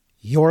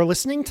You're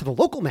listening to The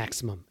Local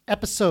Maximum,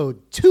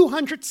 episode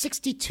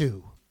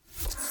 262.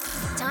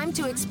 Time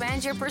to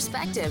expand your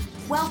perspective.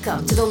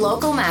 Welcome to The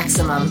Local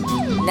Maximum.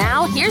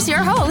 Now, here's your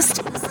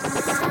host,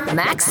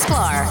 Max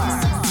Sklar.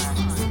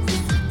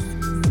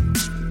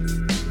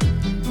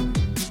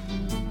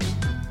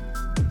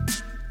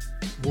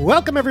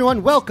 Welcome,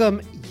 everyone.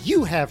 Welcome.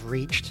 You have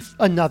reached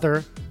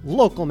another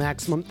Local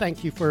Maximum.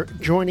 Thank you for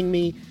joining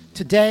me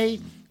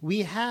today.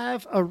 We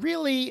have a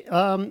really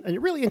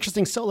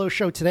interesting solo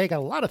show today. Got a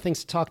lot of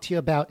things to talk to you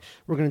about.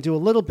 We're going to do a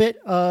little bit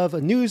of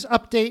a news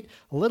update,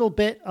 a little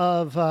bit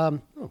of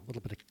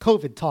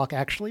COVID talk,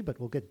 actually, but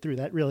we'll get through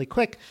that really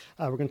quick.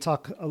 We're going to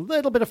talk a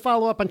little bit of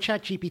follow-up on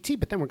ChatGPT,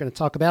 but then we're going to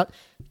talk about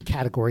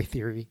category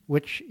theory,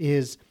 which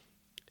is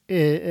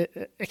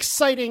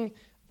exciting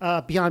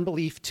beyond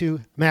belief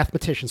to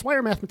mathematicians. Why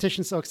are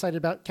mathematicians so excited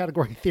about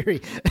category theory?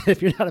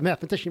 If you're not a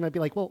mathematician, you might be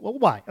like, well,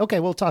 why?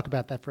 Okay, we'll talk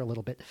about that for a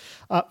little bit.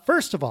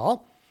 First of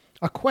all,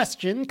 a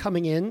question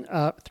coming in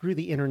through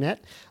the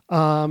internet.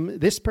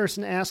 This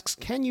person asks,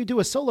 can you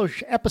do a solo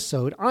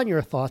episode on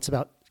your thoughts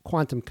about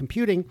quantum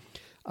computing,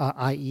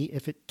 i.e.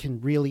 if it can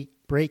really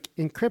break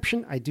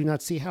encryption? I do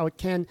not see how it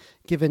can,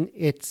 given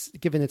its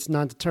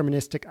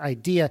non-deterministic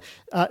idea.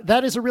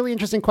 That is a really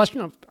interesting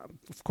question.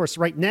 Of course,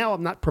 right now,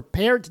 I'm not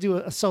prepared to do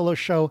a solo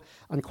show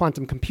on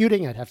quantum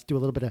computing. I'd have to do a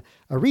little bit of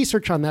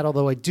research on that,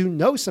 although I do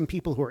know some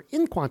people who are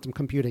in quantum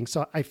computing,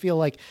 so I feel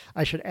like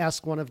I should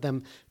ask one of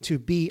them to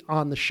be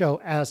on the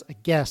show as a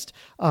guest.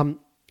 I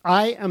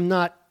am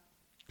not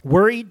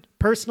worried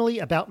personally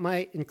about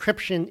my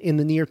encryption in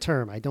the near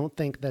term. I don't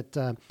think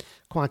that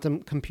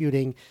quantum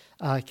computing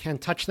can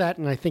touch that,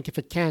 and I think if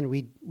it can,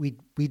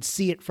 we'd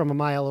see it from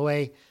miles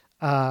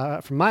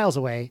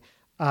away.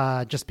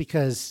 Just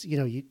because,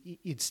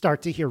 you'd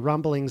start to hear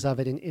rumblings of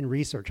it in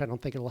research. I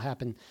don't think it'll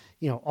happen,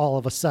 all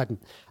of a sudden.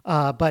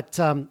 But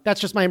that's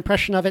just my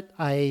impression of it.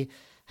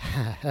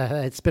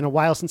 It's been a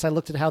while since I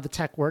looked at how the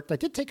tech worked. I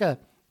did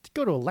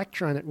go to a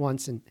lecture on it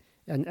once and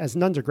as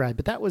an undergrad,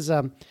 but that was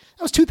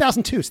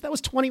 2002. So that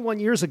was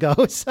 21 years ago.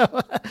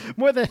 So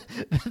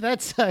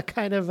that's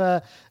kind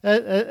of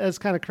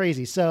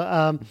crazy.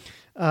 So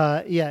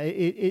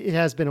it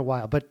has been a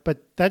while, but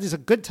that is a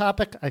good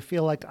topic. I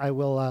feel like I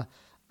will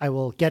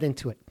get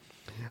into it.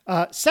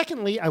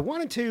 Secondly, I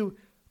wanted to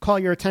call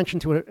your attention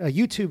to a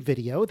YouTube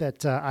video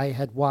that I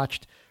had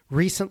watched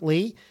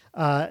recently.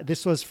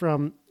 This was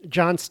from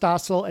John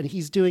Stossel, and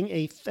he's doing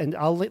and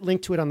I'll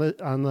link to it on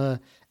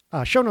the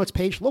show notes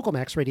page,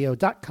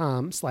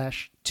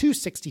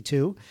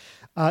 localmaxradio.com/262.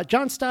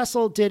 John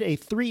Stossel did a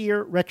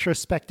 3-year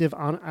retrospective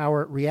on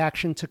our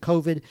reaction to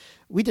COVID.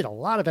 We did a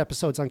lot of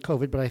episodes on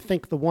COVID, but I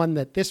think the one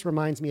that this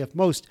reminds me of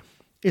most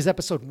is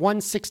episode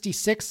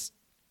 166,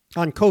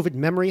 on COVID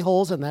memory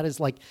holes, and that is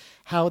like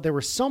how there were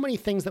so many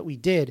things that we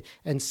did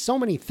and so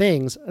many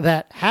things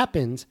that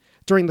happened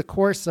during the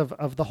course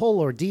of the whole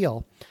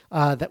ordeal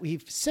that we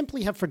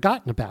simply have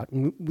forgotten about.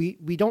 And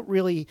we don't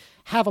really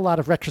have a lot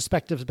of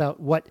retrospectives about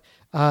what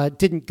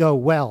didn't go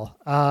well.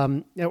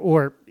 And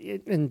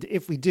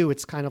if we do,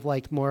 it's kind of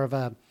like more of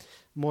a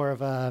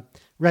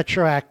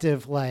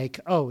retroactive, like,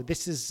 oh,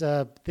 this is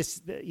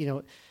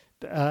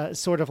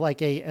sort of like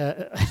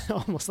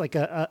almost like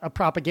a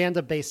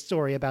propaganda-based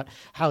story about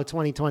how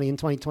 2020 and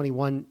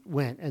 2021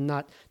 went, and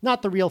not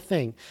the real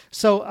thing.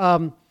 So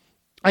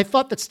I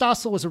thought that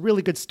Stossel was a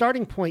really good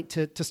starting point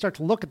to start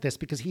to look at this,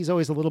 because he's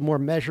always a little more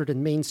measured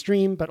and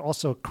mainstream, but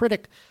also a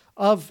critic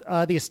of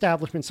the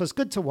establishment. So it's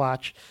good to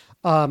watch.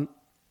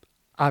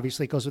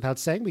 Obviously, it goes without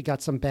saying, we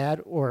got some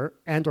bad or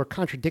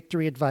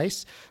contradictory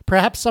advice.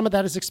 Perhaps some of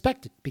that is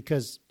expected,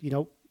 because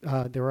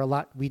there were a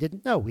lot we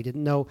didn't know. We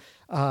didn't know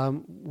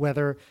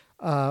whether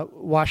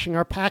washing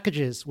our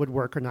packages would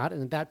work or not.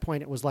 And at that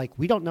point, it was like,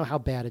 we don't know how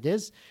bad it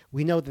is.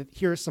 We know that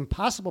here are some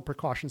possible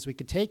precautions we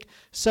could take,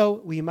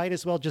 so we might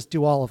as well just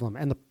do all of them.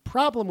 And the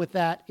problem with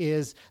that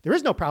is there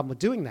is no problem with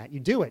doing that. You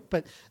do it.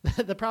 But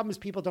the problem is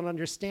people don't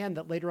understand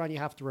that later on you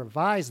have to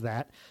revise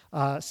that.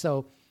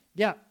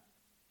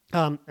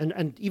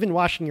 And even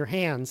washing your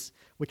hands,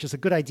 which is a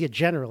good idea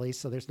generally,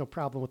 so there's no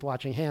problem with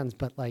washing hands,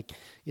 but it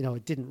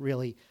didn't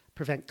really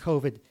prevent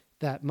COVID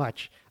that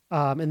much.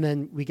 And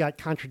then we got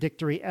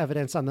contradictory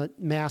evidence on the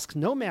mask,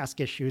 no mask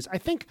issues. I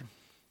think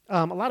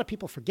a lot of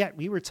people forget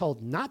we were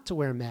told not to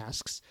wear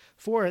masks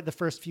for the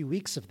first few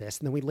weeks of this.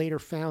 And then we later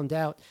found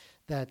out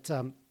that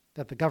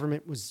the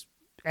government was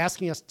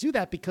asking us to do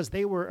that because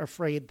they were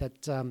afraid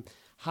that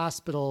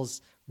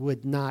hospitals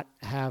would not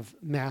have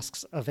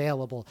masks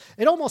available.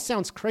 It almost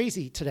sounds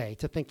crazy today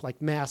to think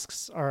like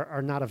masks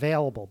are not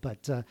available,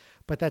 but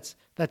that's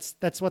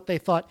what they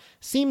thought.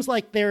 Seems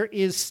like there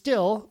is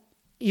still,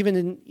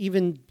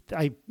 even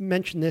I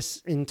mentioned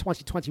this in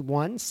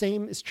 2021,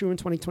 same is true in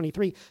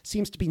 2023,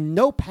 seems to be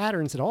no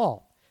patterns at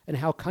all in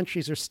how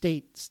countries or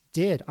states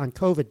did on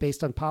COVID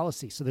based on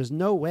policy. So there's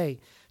no way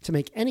to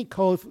make any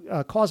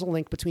causal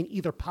link between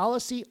either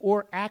policy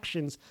or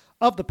actions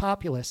of the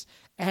populace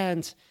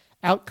and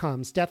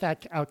outcomes, death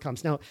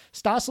outcomes. Now,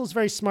 Stossel's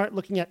very smart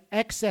looking at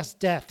excess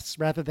deaths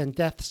rather than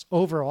deaths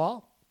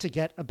overall to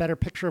get a better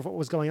picture of what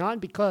was going on,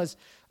 because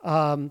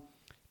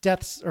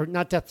deaths, or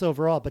not deaths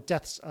overall, but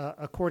deaths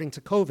according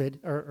to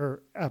COVID,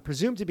 or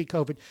presumed to be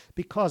COVID,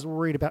 because we're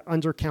worried about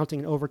undercounting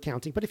and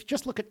overcounting. But if you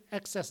just look at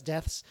excess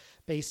deaths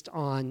based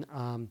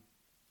on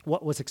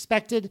what was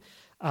expected,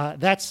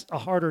 that's a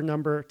harder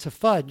number to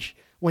fudge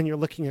when you're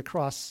looking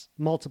across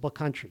multiple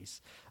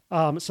countries.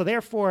 So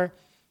therefore,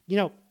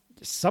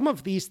 some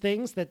of these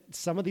things that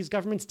some of these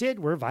governments did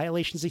were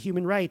violations of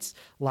human rights,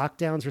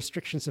 lockdowns,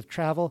 restrictions of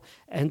travel,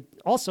 and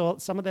also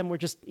some of them were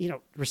just,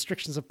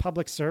 restrictions of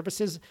public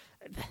services.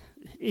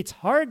 It's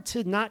hard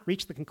to not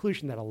reach the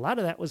conclusion that a lot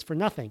of that was for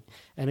nothing.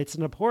 And it's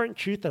an important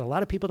truth that a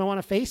lot of people don't want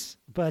to face.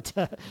 But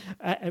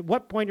at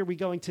what point are we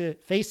going to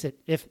face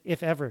it,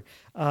 if ever?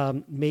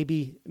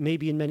 Maybe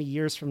in many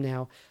years from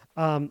now.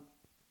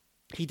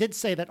 He did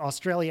say that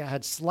Australia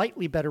had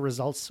slightly better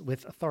results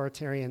with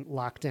authoritarian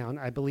lockdown.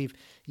 I believe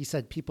he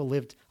said people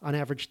lived on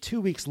average 2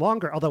 weeks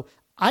longer, although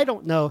I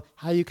don't know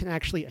how you can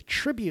actually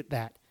attribute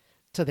that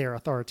to their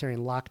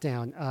authoritarian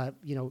lockdown,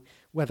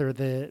 whether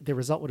the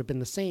result would have been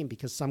the same,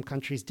 because some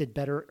countries did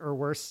better or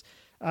worse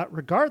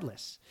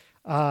regardless.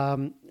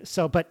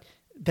 But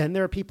then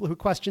there are people who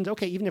questioned,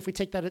 okay, even if we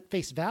take that at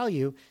face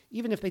value,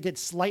 even if they did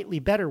slightly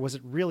better, was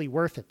it really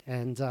worth it?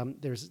 And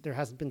there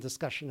hasn't been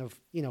discussion of,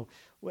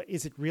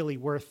 is it really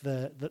worth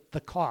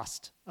the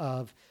cost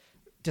of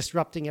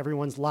disrupting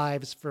everyone's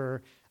lives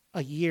for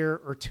a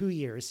year or 2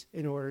 years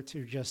in order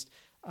to just,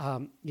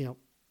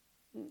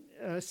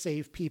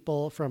 save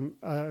people from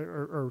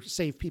or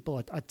save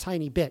people a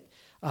tiny bit,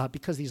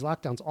 because these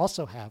lockdowns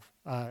also have,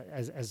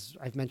 as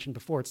I've mentioned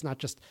before, it's not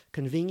just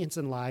convenience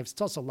in lives;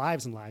 it's also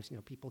lives and lives.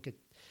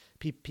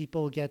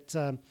 People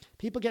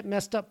get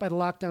messed up by the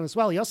lockdown as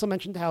well. He also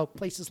mentioned how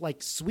places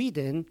like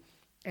Sweden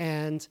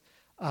and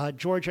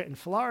Georgia and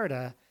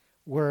Florida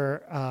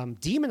were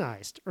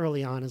demonized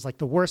early on as like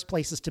the worst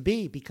places to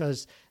be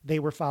because they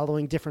were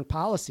following different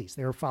policies.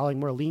 They were following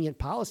more lenient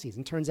policies.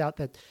 And turns out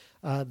that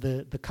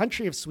the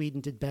country of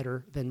Sweden did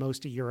better than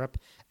most of Europe.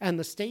 And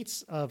the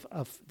states of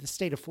the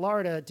state of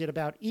Florida did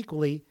about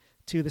equally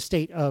to the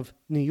state of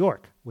New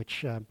York,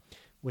 which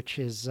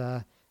is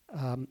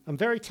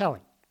very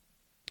telling.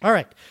 All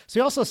right. So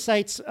he also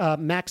cites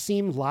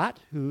Maxime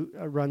Lott, who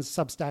runs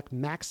Substack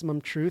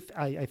Maximum Truth.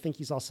 I think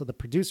he's also the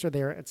producer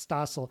there at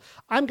Stossel.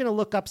 I'm going to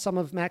look up some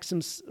of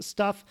Maxim's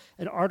stuff.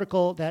 An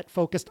article that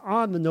focused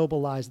on the noble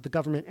lies the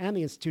government and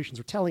the institutions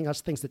were telling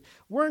us things that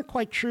weren't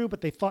quite true, but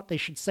they thought they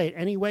should say it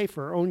anyway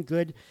for our own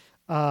good.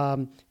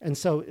 And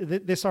so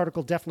this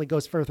article definitely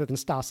goes further than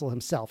Stossel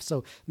himself.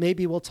 So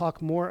maybe we'll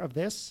talk more of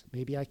this.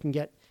 Maybe I can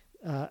get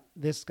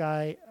this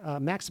guy,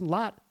 Maxime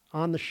Lott,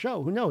 on the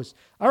show. Who knows?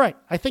 All right.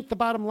 I think the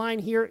bottom line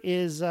here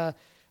is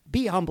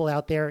be humble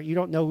out there. You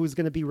don't know who's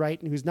going to be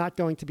right and who's not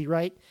going to be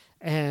right.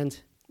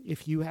 And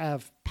if you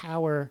have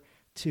power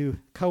to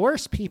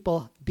coerce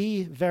people,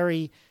 be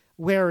very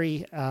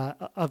wary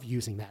of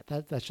using that.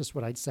 That's just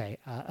what I'd say.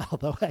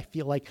 Although I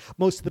feel like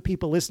most of the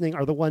people listening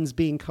are the ones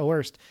being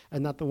coerced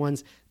and not the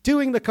ones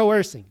doing the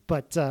coercing.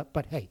 But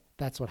hey,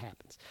 that's what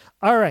happens.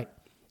 All right.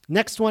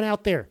 Next one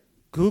out there.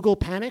 Google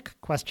panic? ?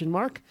 I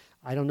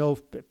don't know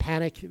if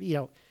panic,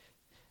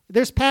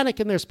 there's panic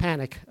and there's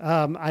panic.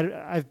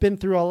 I've been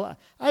through a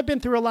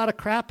lot of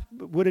crap.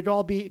 Would it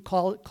all be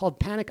called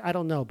panic? I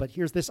don't know. But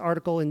here's this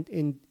article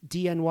in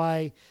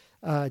DNY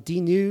D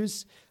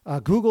News.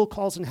 Google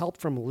calls in help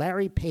from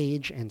Larry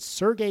Page and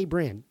Sergey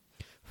Brin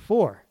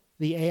for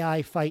the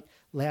AI fight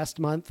last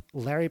month.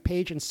 Larry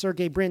Page and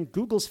Sergey Brin,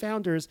 Google's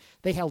founders,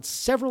 they held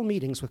several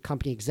meetings with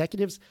company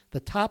executives. The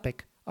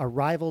topic, a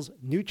rival's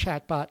new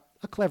chatbot,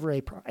 a clever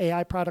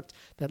AI product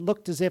that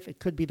looked as if it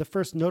could be the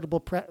first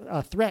notable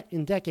threat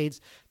in decades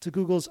to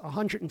Google's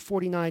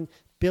 $149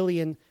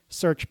 billion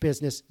search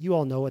business. You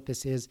all know what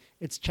this is.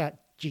 It's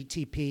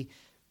ChatGTP.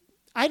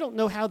 I don't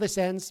know how this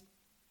ends,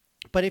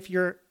 but if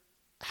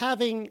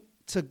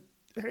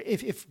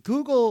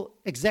Google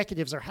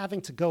executives are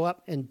having to go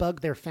up and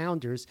bug their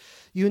founders,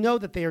 you know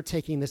that they are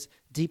taking this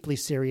deeply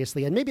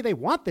seriously. And maybe they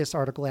want this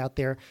article out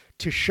there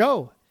to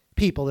show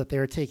people that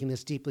they're taking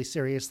this deeply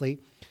seriously.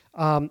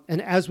 And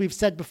as we've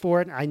said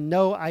before, and I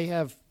know I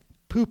have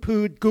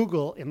poo-pooed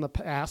Google in the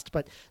past,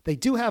 but they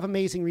do have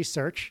amazing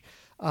research,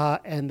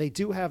 and they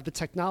do have the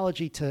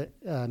technology to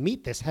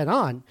meet this head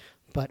on.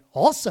 But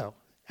also,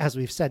 as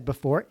we've said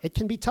before, it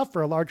can be tough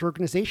for a large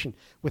organization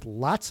with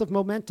lots of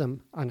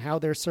momentum on how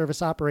their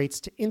service operates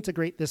to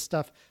integrate this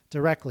stuff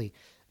directly.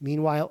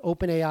 Meanwhile,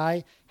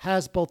 OpenAI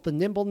has both the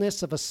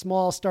nimbleness of a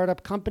small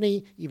startup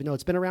company, even though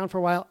it's been around for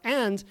a while,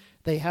 and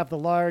they have the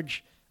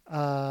large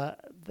giant.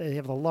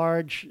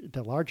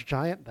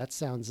 That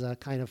sounds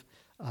kind of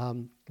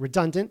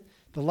redundant.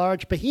 The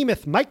large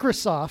behemoth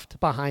Microsoft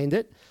behind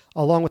it,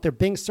 along with their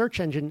Bing search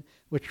engine,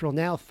 which will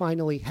now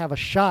finally have a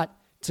shot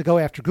to go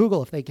after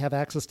Google if they have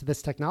access to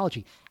this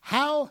technology.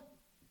 How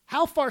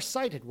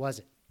far-sighted was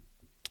it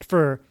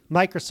for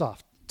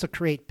Microsoft to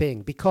create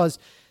Bing? Because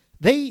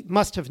They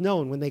must have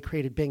known when they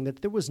created Bing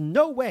that there was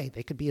no way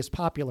they could be as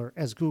popular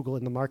as Google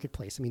in the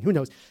marketplace. I mean, who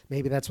knows?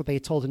 Maybe that's what they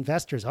told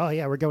investors. Oh,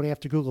 yeah, we're going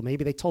after Google.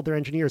 Maybe they told their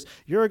engineers,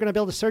 you're going to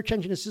build a search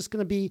engine. It's just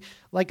going to be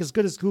like as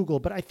good as Google.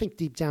 But I think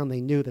deep down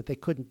they knew that they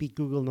couldn't beat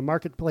Google in the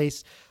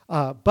marketplace.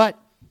 But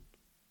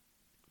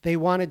they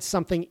wanted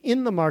something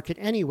in the market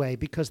anyway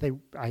because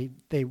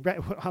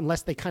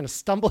unless they kind of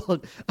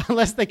stumbled,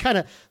 unless they kind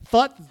of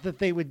thought that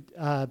they would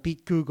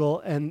beat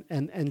Google and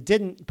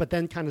didn't, but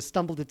then kind of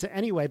stumbled into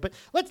anyway. But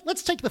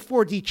let's take the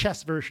 4D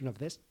chess version of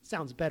this.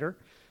 Sounds better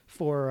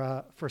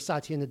for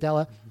Satya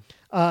Nadella.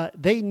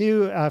 They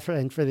knew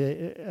for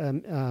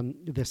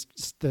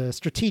the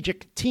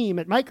strategic team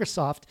at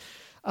Microsoft,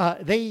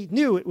 they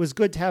knew it was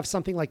good to have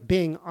something like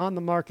Bing on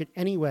the market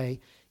anyway.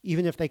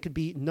 Even if they could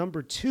be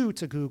number 2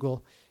 to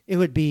Google, it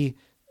would be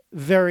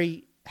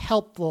very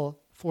helpful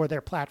for their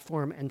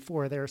platform and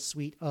for their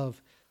suite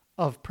of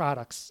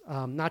products,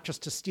 not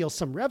just to steal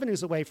some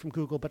revenues away from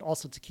Google, but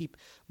also to keep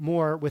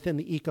more within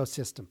the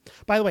ecosystem.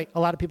 By the way,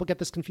 a lot of people get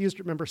this confused.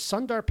 Remember,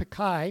 Sundar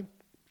Pichai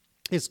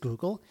is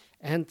Google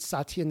and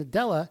Satya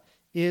Nadella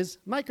is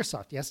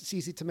Microsoft. Yes, it's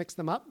easy to mix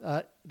them up.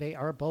 They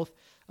are both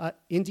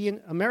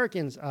Indian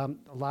Americans. A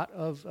lot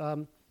of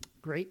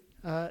great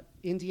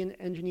Indian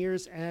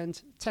engineers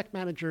and tech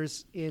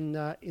managers in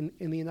the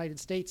United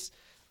States,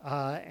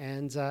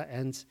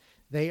 and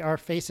they are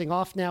facing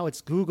off now. It's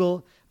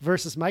Google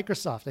versus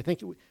Microsoft. I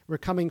think we're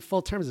coming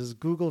full terms. It was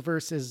Google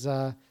versus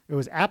it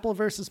was Apple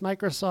versus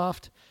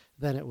Microsoft.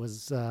 Then it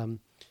was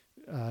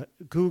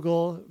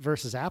Google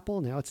versus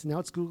Apple. Now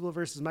it's Google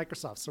versus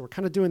Microsoft. So we're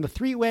kind of doing the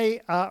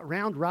 3-way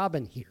round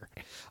robin here.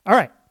 All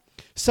right.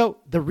 So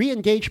the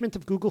re-engagement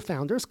of Google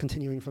founders,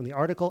 continuing from the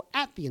article,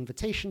 at the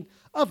invitation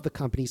of the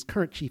company's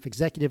current chief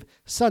executive,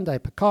 Sundar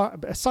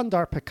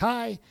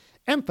Pichai,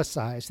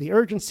 emphasized the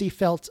urgency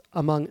felt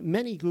among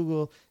many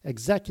Google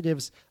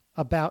executives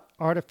about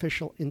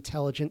artificial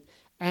intelligence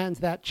and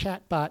that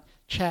chatbot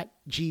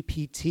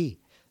ChatGPT.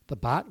 The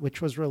bot,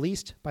 which was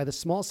released by the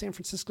small San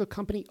Francisco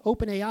company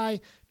OpenAI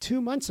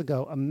 2 months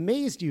ago,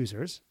 amazed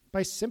users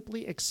by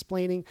simply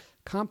explaining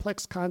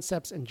complex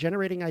concepts and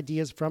generating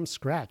ideas from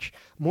scratch.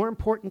 More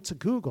important to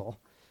Google,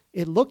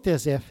 it looked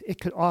as if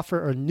it could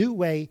offer a new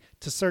way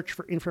to search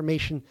for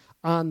information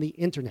on the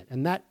internet.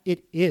 And that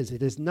it is.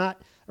 It is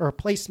not a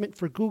replacement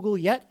for Google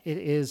yet. It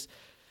is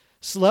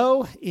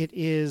slow. It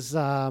is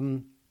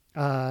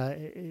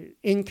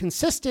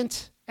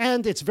inconsistent.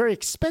 And it's very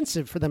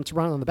expensive for them to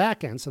run on the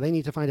back end. So they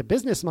need to find a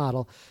business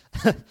model.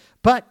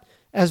 But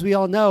as we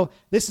all know,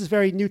 this is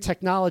very new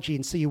technology.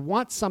 And so you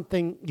want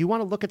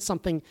to look at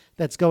something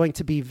that's going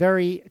to be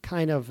very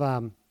kind of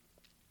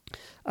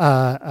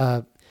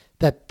that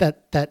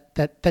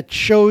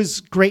shows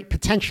great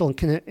potential and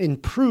can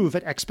improve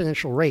at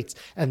exponential rates.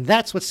 And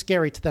that's what's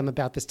scary to them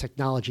about this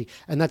technology.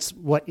 And that's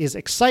what is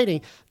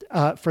exciting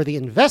for the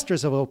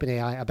investors of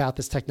OpenAI about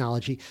this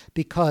technology,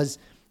 because,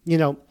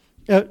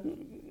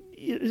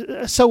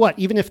 so what?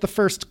 Even if the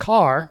first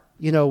car,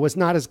 was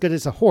not as good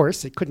as a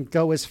horse, it couldn't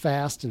go as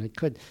fast, and it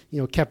could,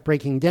 kept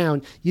breaking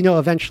down,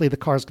 eventually the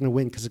car's going to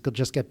win because it could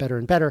just get better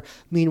and better.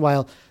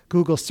 Meanwhile,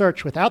 Google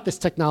search without this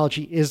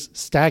technology is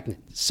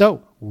stagnant.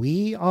 So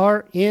we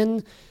are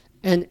in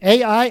an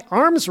AI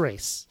arms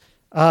race.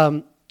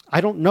 I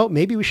don't know.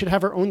 Maybe we should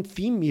have our own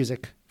theme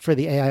music for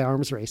the AI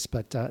arms race,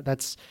 but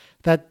that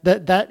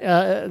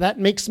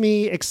makes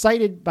me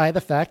excited by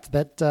the fact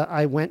that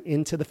I went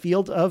into the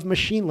field of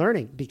machine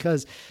learning,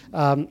 because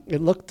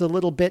it looked a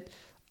little bit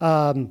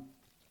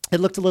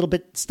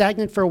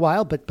stagnant for a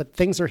while, but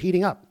things are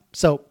heating up.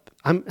 So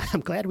I'm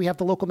glad we have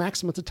the local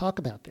Maximum to talk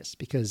about this,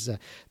 because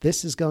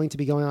this is going to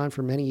be going on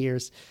for many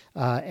years,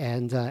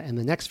 and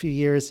the next few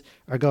years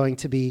are going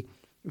to be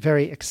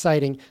very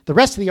exciting. The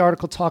rest of the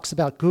article talks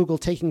about Google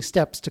taking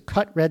steps to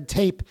cut red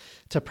tape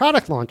to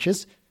product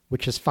launches,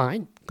 which is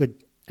fine,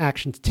 good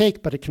action to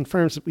take, but it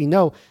confirms that we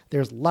know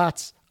there's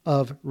lots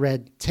of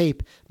red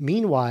tape.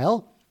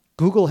 Meanwhile,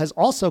 Google has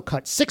also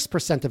cut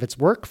 6% of its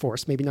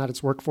workforce, maybe not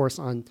its workforce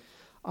on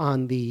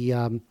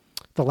the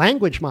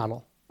language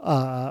model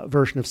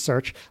version of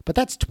search, but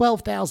that's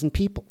 12,000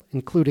 people,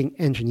 including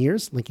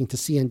engineers, linking to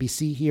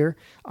CNBC here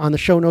on the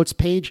show notes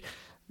page.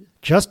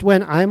 Just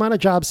when I'm on a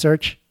job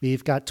search,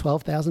 we've got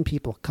 12,000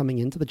 people coming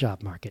into the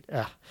job market.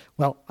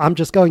 Well, I'm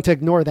just going to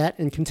ignore that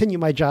and continue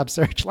my job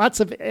search. Lots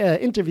of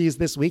interviews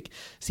this week.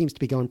 Seems to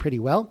be going pretty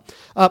well.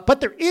 But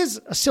there is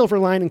a silver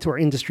lining to our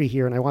industry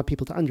here, and I want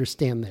people to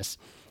understand this.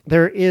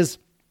 There is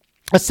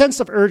a sense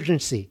of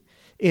urgency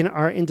in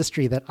our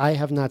industry that I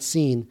have not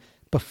seen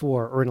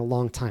before or in a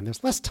long time.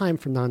 There's less time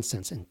for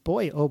nonsense. And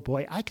boy, oh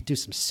boy, I could do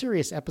some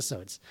serious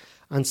episodes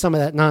on some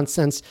of that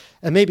nonsense.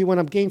 And maybe when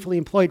I'm gainfully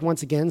employed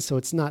once again, so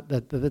it's not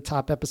the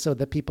top episode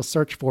that people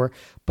search for.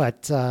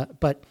 But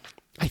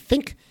I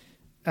think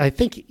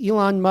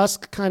Elon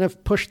Musk kind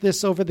of pushed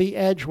this over the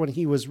edge when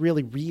he was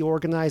really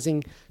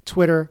reorganizing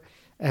Twitter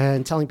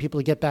and telling people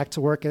to get back to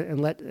work and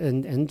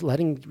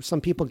letting some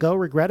people go,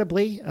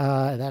 regrettably.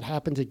 That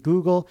happened at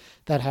Google.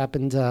 That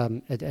happened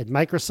at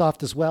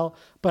Microsoft as well.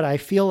 But I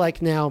feel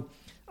like now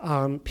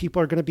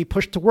people are going to be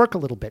pushed to work a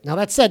little bit. Now,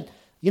 that said,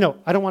 I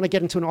don't want to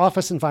get into an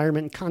office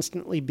environment and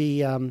constantly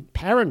be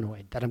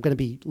paranoid that I'm going to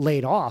be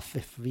laid off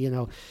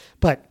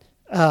but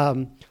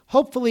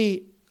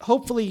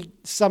hopefully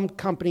some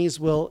companies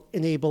will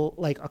enable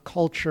like a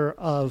culture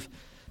of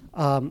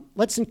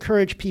let's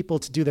encourage people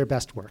to do their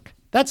best work.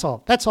 That's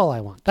all I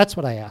want. That's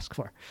what I ask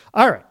for.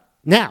 All right.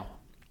 Now,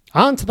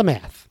 on to the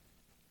math.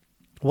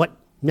 What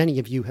many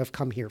of you have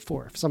come here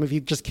for. If some of you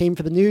just came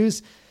for the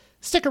news,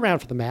 stick around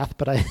for the math,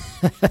 but I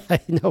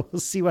know we'll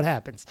see what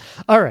happens.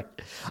 All right.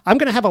 I'm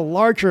going to have a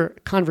larger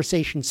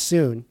conversation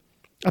soon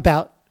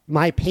about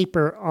my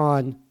paper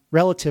on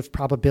relative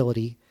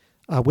probability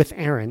with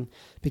Aaron,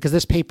 because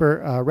this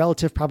paper,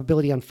 Relative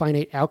Probability on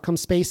Finite Outcome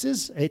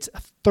Spaces, it's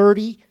a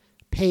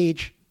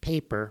 30-page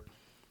paper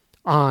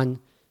on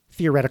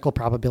theoretical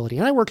probability.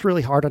 And I worked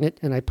really hard on it,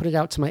 and I put it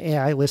out to my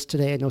AI list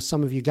today. I know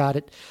some of you got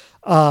it.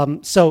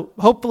 So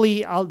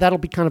hopefully that'll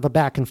be kind of a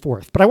back and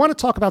forth. But I want to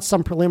talk about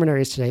some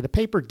preliminaries today. The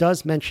paper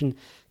does mention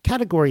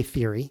category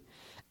theory,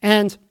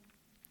 and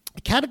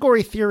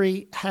category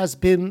theory has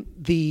been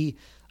the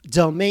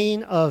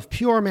domain of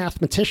pure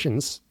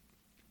mathematicians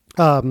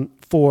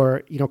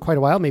for quite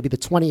a while, maybe the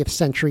 20th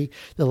century,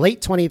 the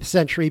late 20th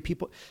century.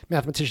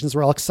 Mathematicians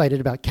were all excited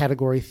about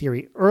category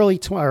theory.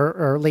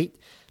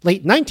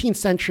 Late 19th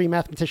century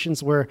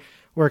mathematicians were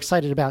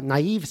excited about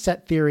naive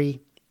set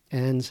theory,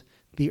 and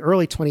the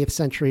early 20th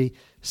century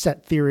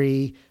set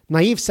theory.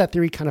 Naive set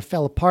theory kind of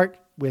fell apart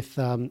with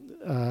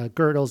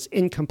Gödel's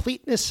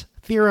incompleteness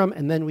theorem,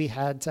 and then we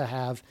had to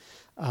have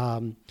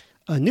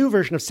a new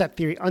version of set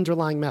theory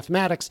underlying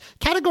mathematics.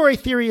 Category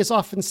theory is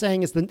often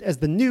saying as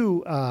the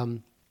new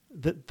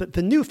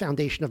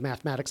foundation of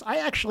mathematics. I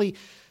actually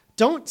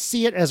don't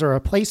see it as a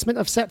replacement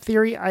of set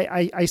theory.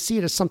 I see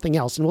it as something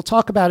else, and we'll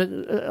talk about it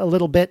a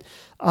little bit.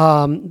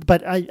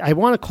 But I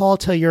want to call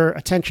to your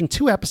attention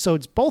 2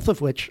 episodes, both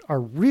of which are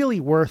really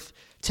worth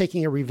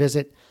taking a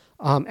revisit.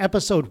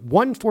 Episode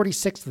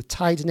 146 with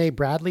Ty Danae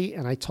Bradley,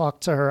 and I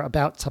talked to her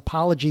about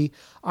topology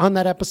on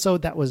that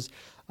episode. That was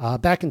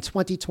back in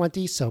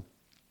 2020, so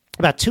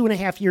about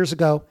 2.5 years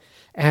ago.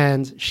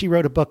 And she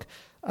wrote a book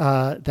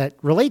that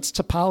relates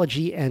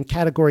topology and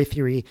category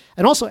theory.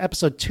 And also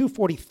episode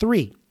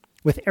 243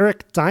 with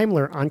Eric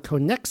Daimler on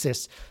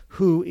Connexus,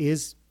 who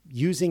is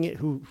using it,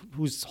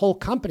 whose whole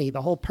company,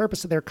 the whole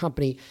purpose of their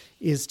company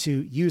is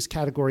to use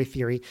category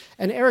theory.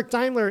 And Eric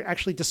Daimler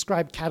actually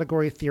described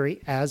category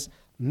theory as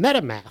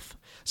metamath.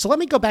 So let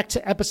me go back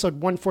to episode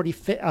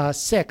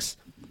 146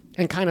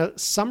 and kind of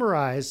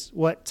summarize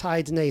what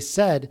Ty Danae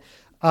said.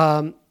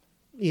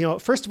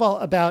 First of all,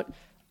 about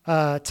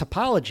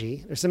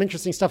topology. There's some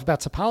interesting stuff about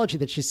topology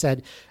that she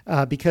said,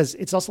 because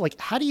it's also like,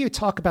 how do you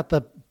talk about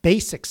the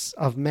basics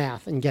of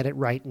math and get it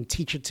right and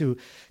teach it to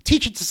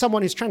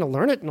someone who's trying to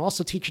learn it and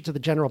also teach it to the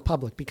general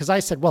public? Because I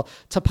said, well,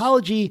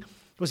 topology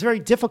was very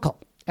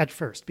difficult at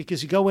first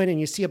because you go in and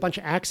you see a bunch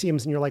of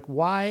axioms and you're like,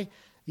 why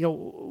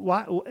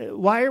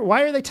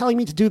are they telling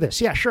me to do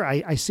this? Yeah, sure.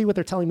 I see what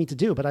they're telling me to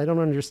do, but I don't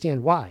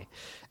understand why.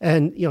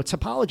 And,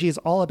 topology is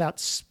all about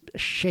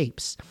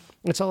shapes.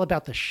 It's all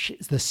about the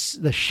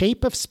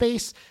shape of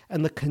space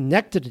and the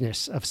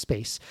connectedness of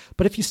space.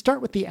 But if you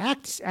start with the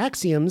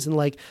axioms and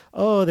like,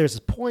 oh, there's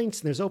points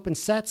and there's open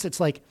sets,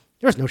 it's like,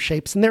 there's no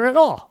shapes in there at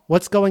all.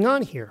 What's going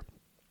on here?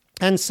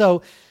 And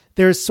so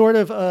there's sort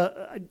of,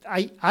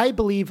 I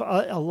believe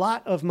a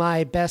lot of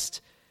my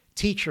best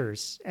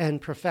teachers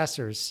and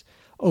professors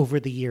over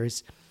the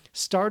years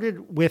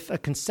started with a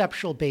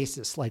conceptual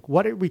basis. Like,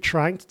 what are we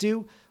trying to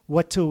do?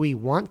 What do we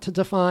want to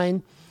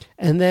define?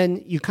 And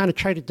then you kind of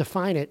try to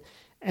define it,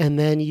 and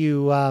then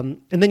you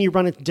run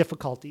into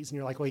difficulties, and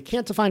you're like, well, you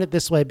can't define it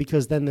this way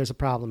because then there's a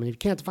problem, and if you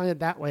can't define it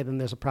that way, then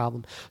there's a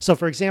problem. So,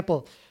 for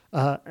example,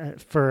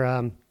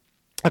 for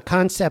a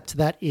concept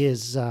that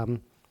is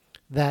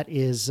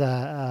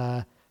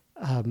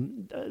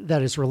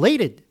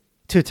related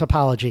to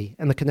topology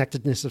and the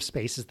connectedness of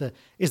space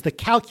is the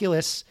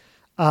calculus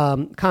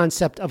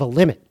concept of a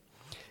limit,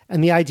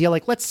 and the idea,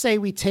 like, let's say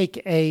we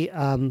take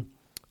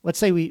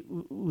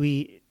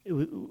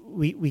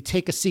we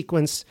take a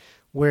sequence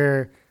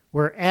where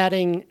we're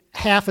adding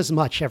half as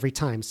much every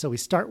time. So we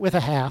start with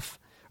a half,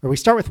 or we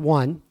start with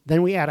 1,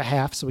 then we add a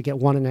half, so we get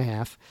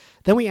 1.5.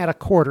 Then we add a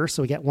quarter,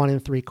 so we get 1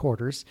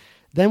 3/4.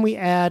 Then we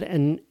add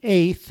an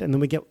eighth, and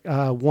then we get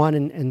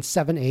 1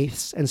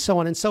 7/8, and so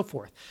on and so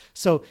forth.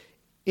 So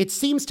it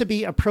seems to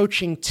be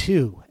approaching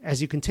 2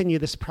 as you continue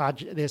this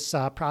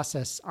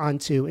process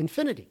onto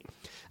infinity.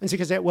 And so you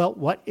can say, well,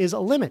 what is a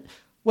limit?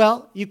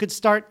 Well, you could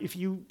start, if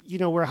you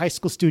were a high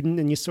school student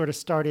and you sort of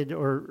started,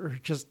 or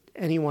just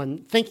anyone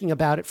thinking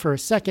about it for a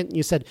second, and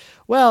you said,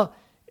 well,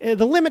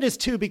 the limit is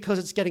 2 because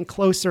it's getting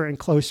closer and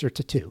closer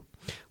to 2.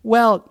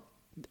 Well,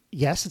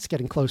 yes, it's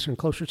getting closer and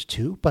closer to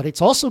 2, but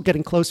it's also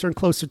getting closer and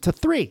closer to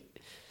 3.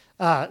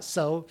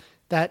 So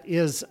that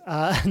is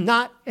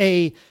not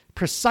a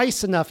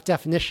precise enough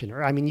definition.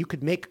 Or, I mean, you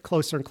could make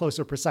closer and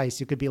closer precise.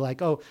 You could be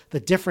like, oh, the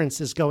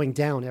difference is going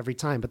down every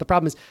time. But the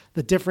problem is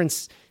the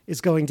difference is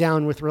going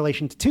down with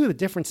relation to 2. The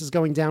difference is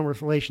going down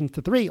with relation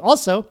to 3.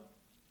 Also,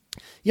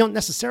 You don't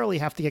necessarily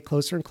have to get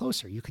closer and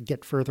closer. You could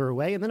get further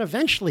away and then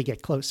eventually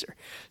get closer.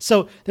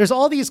 So there's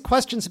all these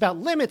questions about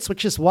limits,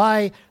 which is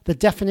why the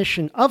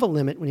definition of a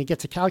limit, when you get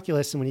to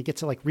calculus and when you get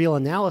to like real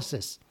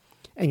analysis,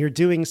 and you're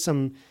doing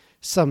some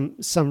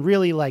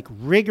really like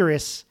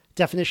rigorous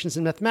definitions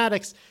in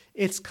mathematics,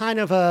 it's kind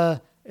of a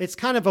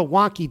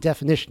wonky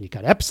definition. You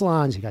got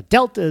epsilons, you got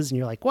deltas, and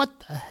you're like,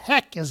 what the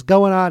heck is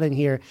going on in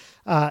here?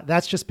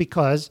 That's just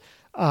because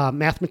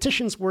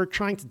mathematicians were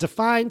trying to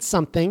define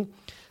something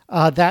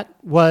that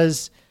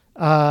was,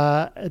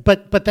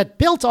 but that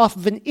built off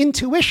of an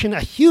intuition,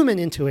 a human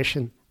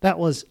intuition that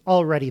was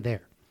already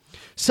there.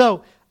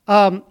 So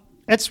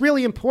it's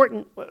really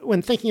important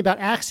when thinking about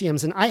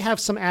axioms, and I have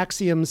some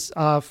axioms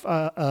of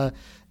I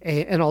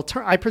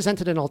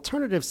presented an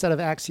alternative set of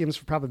axioms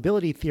for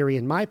probability theory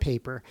in my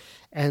paper,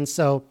 and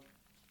so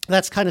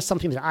that's kind of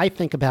something that I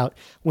think about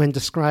when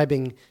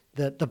describing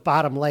the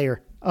bottom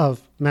layer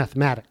of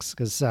mathematics,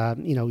 because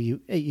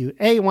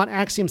you want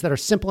axioms that are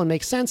simple and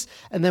make sense,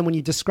 and then when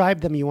you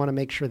describe them, you want to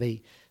make sure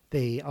they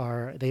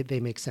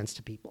make sense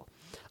to people.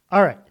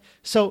 All right,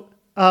 so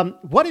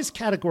what is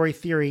category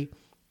theory?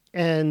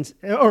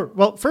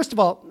 First of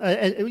all,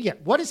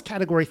 what is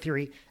category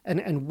theory,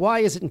 and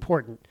why is it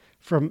important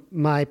from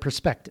my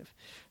perspective?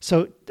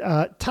 So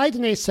Ty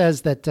Dene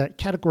says that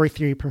category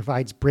theory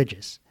provides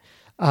bridges.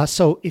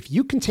 So if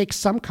you can take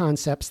some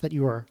concepts that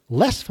you are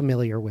less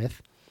familiar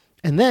with,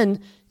 and then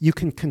you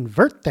can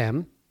convert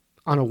them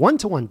on a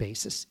one-to-one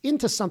basis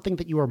into something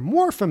that you are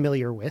more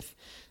familiar with,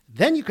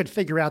 then you could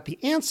figure out the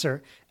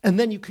answer, and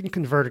then you can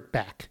convert it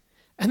back.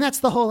 And that's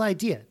the whole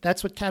idea.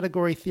 That's what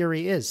category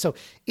theory is. So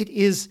it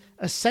is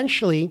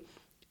essentially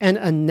an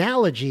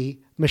analogy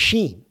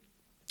machine.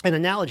 And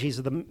analogies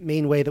are the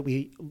main way that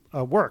we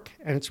work,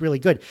 and it's really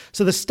good.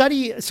 So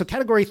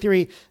category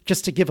theory,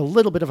 just to give a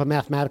little bit of a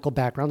mathematical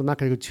background, I'm not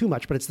going to go too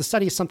much, but it's the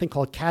study of something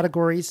called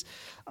categories.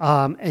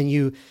 And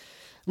you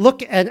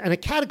look at, and a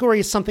category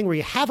is something where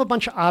you have a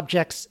bunch of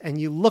objects and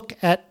you look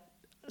at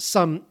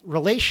some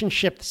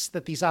relationships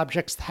that these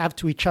objects have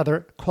to each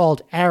other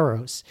called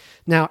arrows.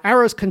 Now,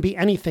 arrows can be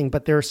anything,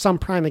 but there are some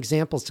prime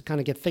examples to kind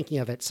of get thinking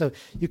of it. So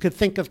you could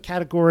think of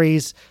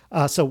categories.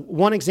 So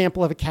one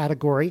example of a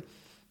category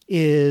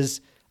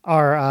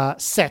are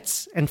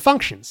sets and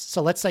functions.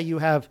 So let's say you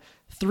have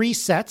three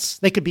sets.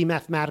 They could be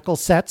mathematical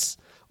sets,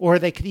 or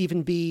they could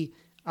even be,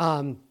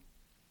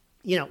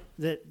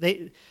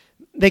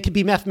 they could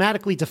be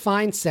mathematically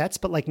defined sets,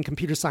 but like in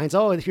computer science,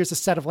 here's a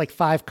set of like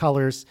 5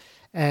 colors,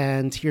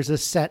 and here's a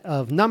set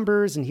of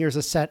numbers, and here's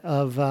a set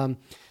of,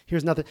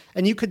 here's another.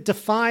 And you could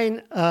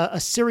define a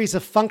series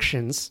of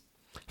functions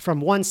from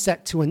one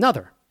set to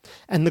another.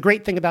 And the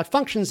great thing about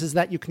functions is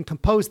that you can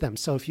compose them.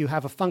 So if you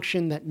have a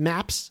function that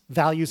maps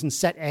values in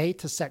set A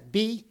to set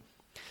B,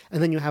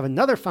 and then you have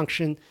another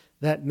function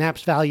that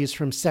maps values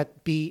from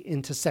set B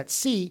into set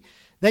C,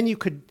 then you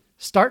could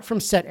start from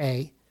set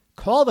A,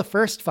 call the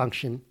first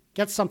function,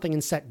 get something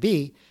in set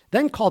B,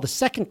 then call the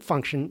second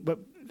function,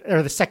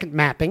 or the second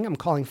mapping. I'm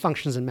calling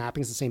functions and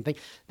mappings the same thing.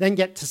 Then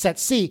get to set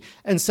C.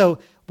 And so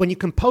when you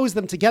compose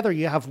them together,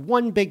 you have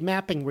one big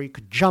mapping where you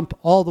could jump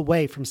all the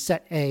way from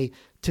set A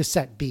to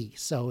set B.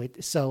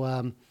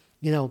 And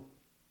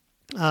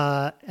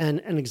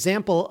an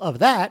example of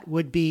that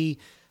would be,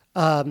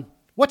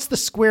 what's the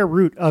square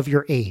root of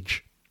your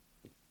age?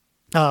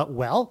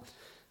 You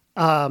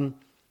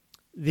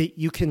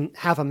can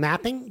have a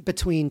mapping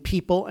between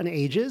people and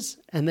ages,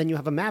 and then you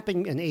have a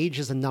mapping, and age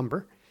is a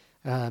number.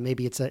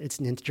 Maybe it's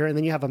an integer, and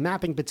then you have a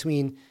mapping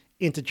between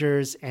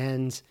integers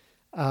and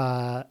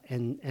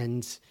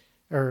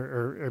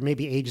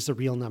maybe age is a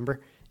real number.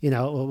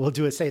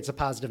 Say it's a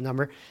positive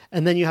number,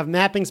 and then you have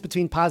mappings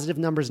between positive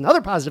numbers and other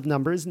positive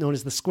numbers, known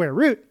as the square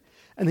root.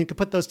 And then you can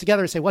put those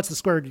together and say, what's the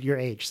square root of your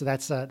age? So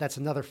that's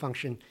another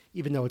function,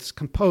 even though it's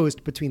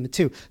composed between the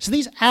two. So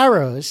these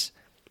arrows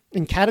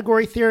in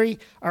category theory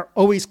are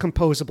always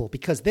composable,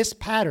 because this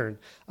pattern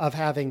of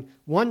having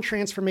one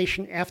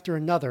transformation after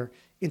another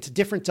into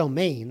different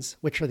domains,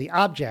 which are the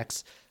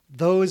objects,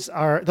 those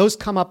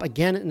come up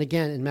again and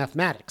again in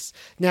mathematics.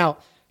 Now,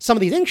 some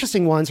of these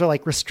interesting ones are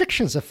like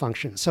restrictions of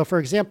functions. So for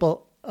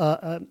example,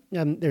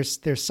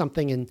 there's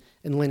something in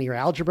linear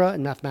algebra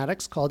and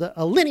mathematics called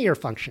a linear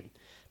function.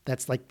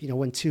 That's like,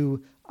 when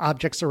two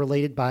objects are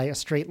related by a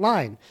straight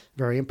line.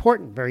 Very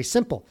important, very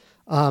simple.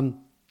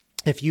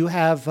 If you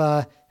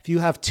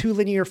have two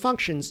linear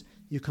functions,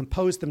 you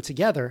compose them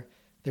together,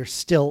 they're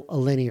still a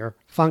linear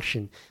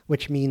function,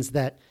 which means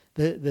that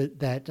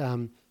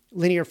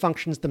linear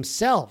functions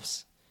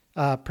themselves,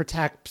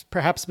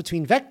 perhaps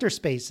between vector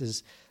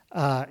spaces,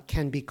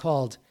 can be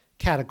called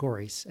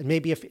categories. And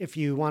maybe if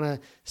you want to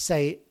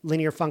say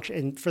linear function,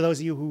 and for those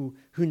of you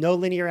who know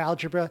linear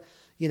algebra,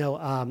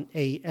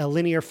 a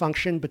linear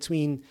function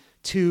between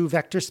two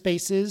vector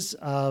spaces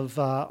of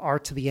r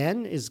to the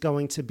n is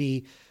going to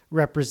be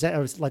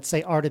let's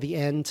say r to the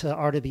n to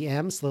r to the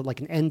m, so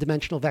like an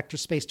n-dimensional vector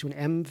space to an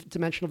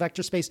m-dimensional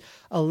vector space.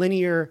 A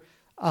linear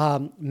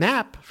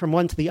map from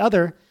one to the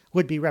other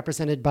would be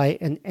represented by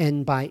an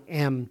n by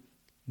m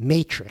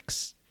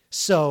matrix.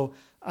 So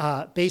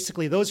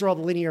basically those are all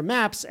the linear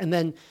maps. And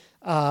then,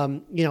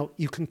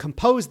 you can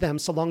compose them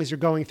so long as you're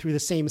going through the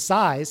same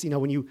size.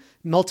 When you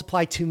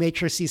multiply two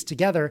matrices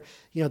together,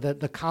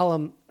 the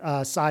column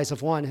size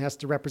of one has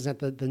to represent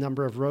the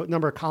number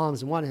of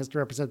columns in one has to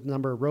represent the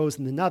number of rows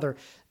in another.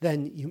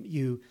 Then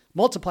you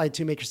multiply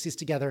two matrices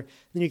together,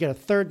 then you get a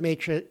third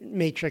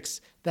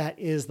matrix that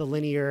is the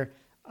linear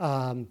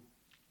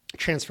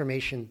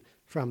transformation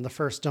from the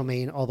first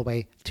domain all the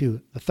way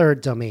to the third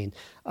domain.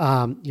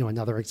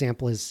 Another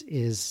example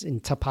is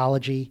in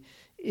topology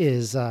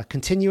is a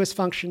continuous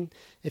function.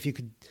 If you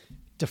could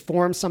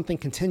deform something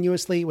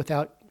continuously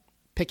without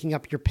picking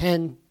up your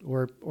pen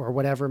or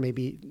whatever,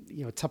 maybe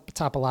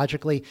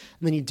topologically,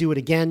 and then you do it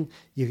again,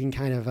 you can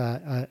kind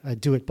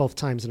of do it both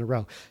times in a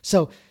row.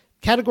 So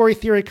category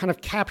theory kind of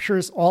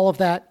captures all of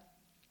that.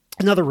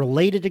 Another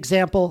related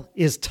example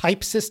is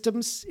type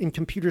systems in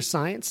computer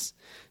science.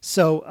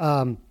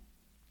 So,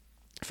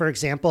 for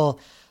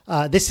example,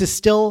 this is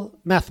still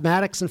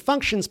mathematics and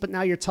functions, but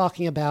now you're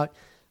talking about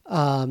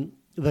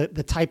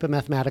the type of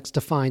mathematics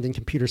defined in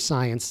computer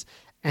science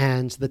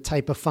and the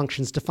type of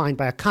functions defined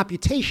by a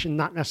computation,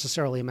 not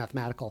necessarily a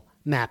mathematical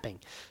mapping.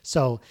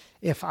 So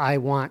if I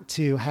want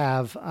to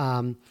have,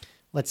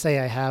 let's say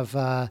I have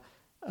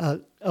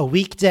a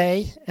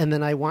weekday, and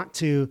then I want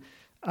to,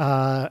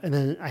 and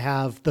then I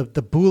have the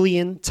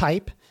Boolean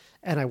type,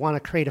 and I want to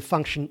create a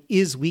function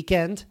is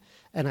weekend,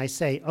 and I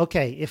say,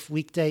 okay, if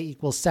weekday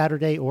equals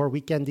Saturday or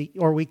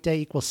weekday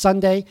equals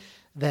Sunday,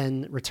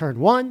 then return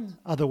 1.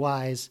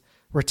 Otherwise,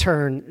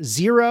 return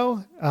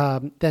 0.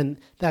 Then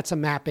that's a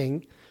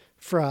mapping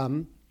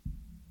from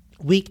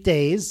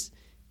weekdays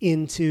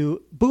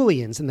into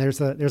Booleans, and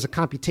there's a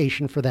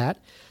computation for that.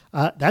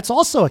 That's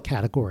also a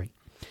category.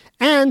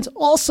 And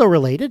also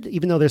related,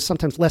 even though there's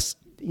sometimes less,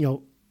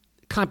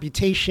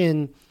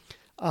 computation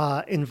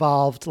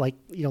involved, like,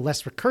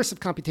 less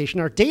recursive computation,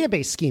 are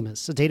database schemas.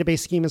 So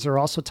database schemas are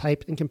also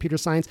typed in computer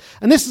science.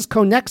 And this is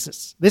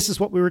connexus. This is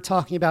what we were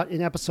talking about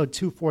in episode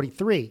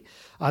 243.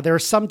 There are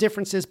some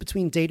differences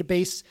between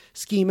database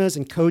schemas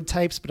and code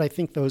types, but I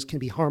think those can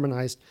be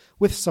harmonized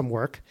with some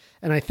work.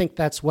 And I think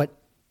that's what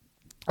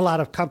a lot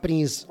of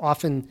companies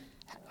often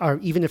are,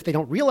 even if they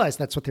don't realize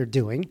that's what they're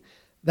doing,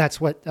 that's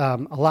what a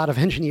lot of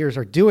engineers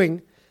are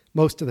doing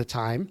most of the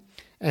time.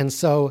 And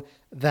so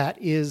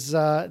that is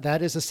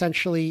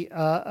essentially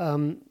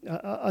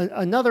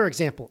another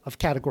example of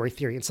category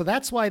theory. And so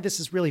that's why this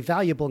is really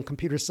valuable in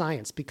computer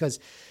science, because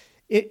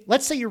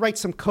let's say you write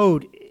some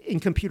code in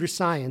computer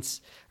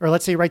science, or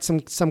let's say you write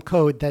some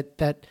code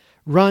that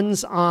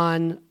runs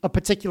on a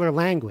particular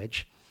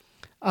language,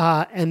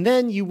 and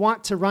then you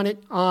want to run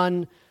it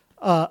on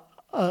in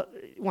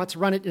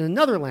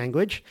another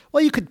language.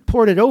 Well, you could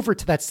port it over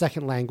to that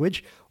second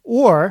language,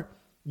 or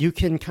you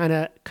can kind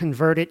of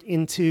convert it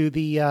into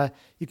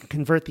you can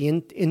convert the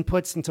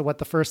inputs into what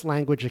the first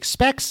language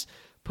expects,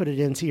 put it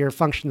into your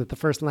function that the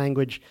first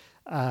language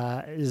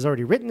is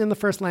already written in the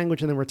first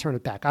language, and then return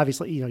it back.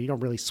 Obviously, you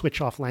don't really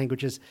switch off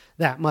languages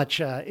that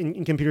much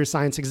in computer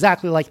science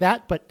exactly like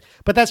that, but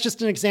that's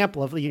just an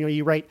example of,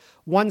 you write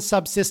one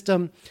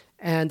subsystem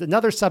and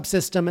another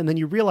subsystem, and then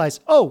you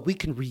realize, oh, we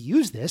can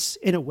reuse this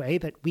in a way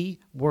that we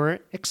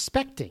weren't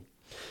expecting.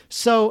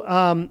 So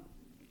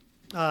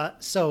that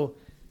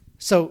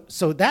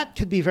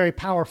could be very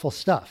powerful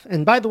stuff.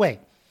 And by the way,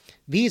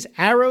 these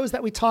arrows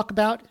that we talk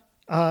about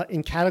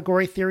in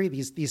category theory,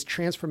 these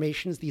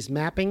transformations, these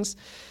mappings,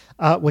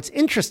 what's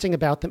interesting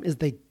about them is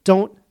they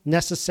don't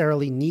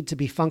necessarily need to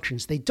be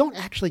functions. They don't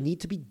actually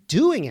need to be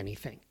doing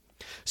anything.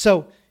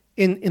 So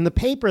in the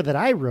paper that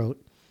I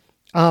wrote,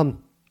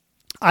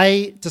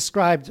 I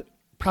described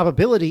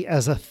probability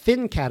as a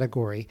thin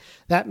category.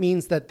 That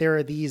means that there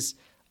are these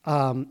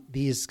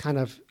kind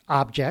of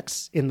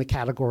objects in the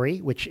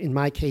category, which in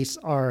my case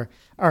are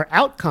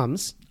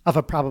outcomes of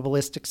a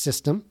probabilistic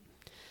system.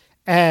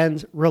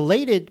 And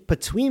related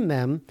between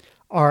them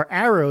are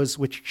arrows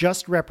which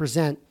just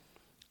represent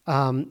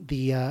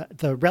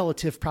the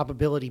relative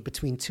probability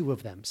between two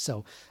of them.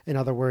 So in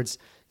other words,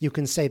 you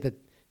can say that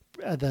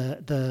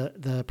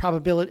the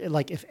probability,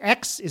 like if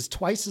X is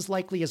twice as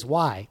likely as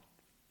Y,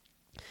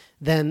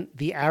 then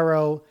the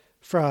arrow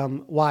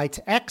from Y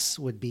to X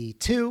would be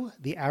 2.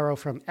 The arrow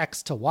from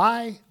X to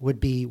Y would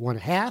be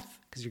 1/2,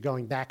 because you're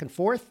going back and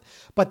forth.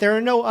 But there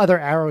are no other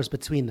arrows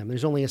between them.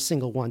 There's only a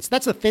single one. So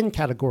that's a thin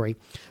category,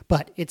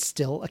 but it's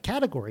still a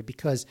category,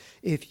 because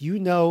if you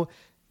know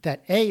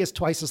that A is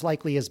twice as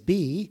likely as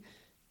B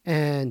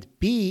and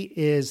B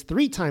is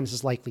 3 times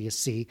as likely as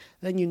C,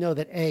 then you know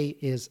that A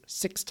is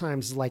 6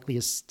 times as likely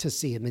as to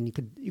C, and then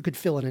you could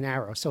fill in an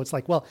arrow. So it's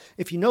like, well,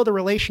 if you know the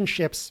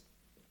relationships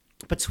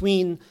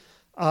between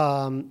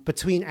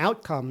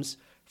outcomes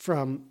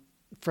from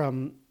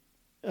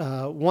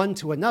one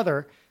to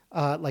another,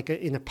 like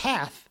in a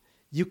path,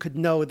 you could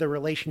know the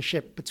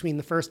relationship between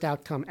the first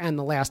outcome and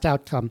the last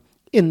outcome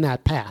in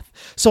that path.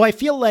 So I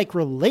feel like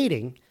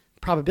relating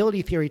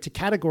probability theory to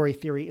category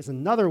theory is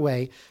another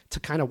way to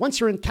kind of, once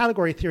you're in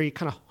category theory, you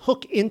kind of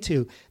hook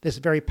into this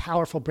very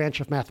powerful branch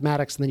of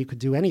mathematics, and then you could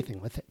do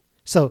anything with it.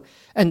 So,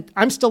 and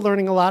I'm still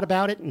learning a lot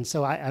about it. And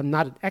so I'm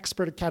not an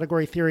expert at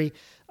category theory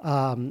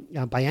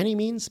by any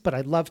means, but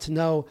I'd love to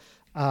know,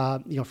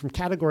 from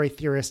category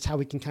theorists, how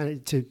we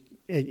can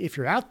if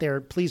you're out there,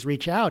 please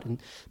reach out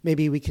and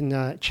maybe we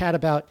can chat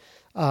about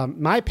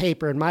my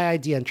paper and my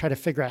idea and try to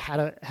figure out how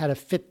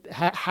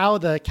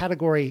the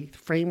category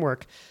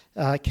framework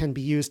can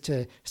be used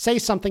to say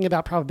something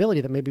about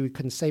probability that maybe we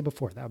couldn't say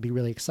before. That would be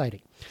really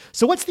exciting.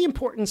 So what's the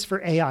importance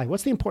for AI?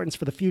 What's the importance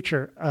for the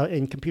future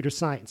in computer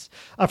science?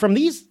 From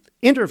these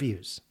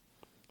interviews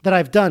that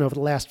I've done over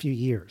the last few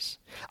years,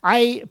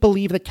 I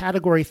believe that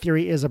category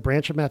theory is a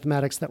branch of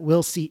mathematics that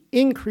will see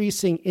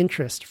increasing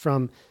interest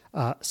from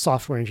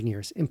software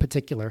engineers in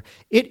particular.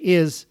 It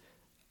is,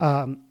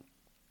 in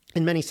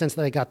many senses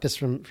that I got this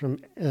from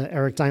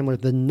Eric Daimler,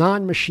 the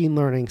non-machine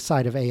learning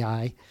side of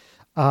AI.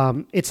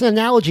 It's an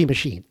analogy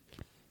machine,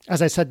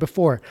 as I said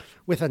before,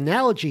 with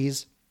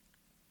analogies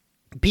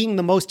being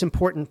the most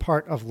important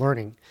part of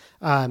learning.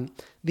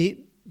 The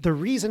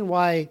reason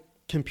why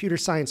computer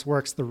science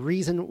works, the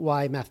reason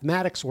why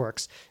mathematics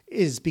works,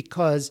 is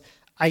because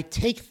I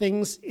take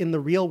things in the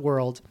real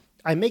world,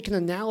 I make an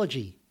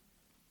analogy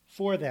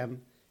for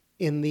them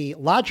in the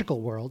logical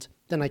world,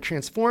 then I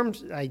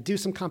do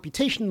some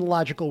computation in the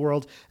logical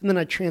world, and then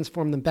I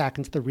transform them back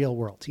into the real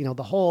world.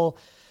 The whole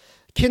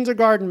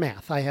kindergarten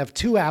math. I have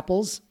 2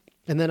 apples,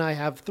 and then I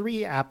have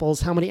 3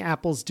 apples. How many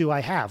apples do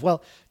I have?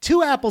 Well,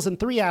 2 apples and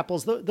 3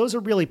 apples, those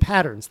are really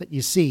patterns that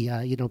you see,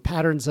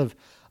 patterns of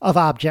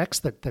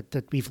objects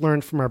that we've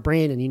learned from our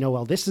brain, and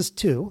well, this is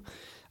 2.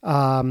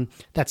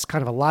 That's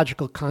kind of a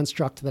logical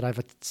construct that I've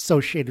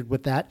associated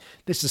with that.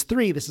 This is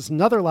 3. This is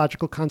another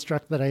logical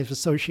construct that I've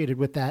associated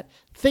with that.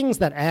 Things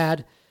that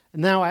add.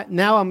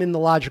 Now I'm in the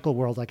logical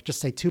world. I could just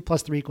say 2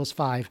 plus 3 equals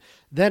 5.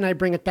 Then I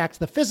bring it back to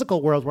the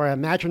physical world where I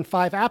imagine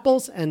 5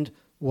 apples, and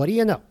what do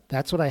you know?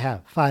 That's what I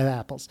have, 5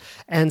 apples.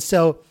 And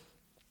so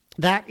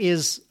that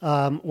is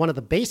one of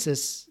the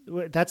basis.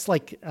 That's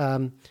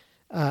the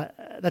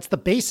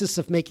basis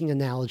of making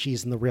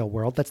analogies in the real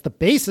world. That's the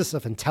basis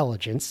of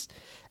intelligence.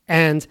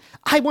 And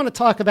I want to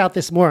talk about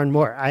this more and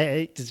more.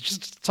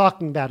 Just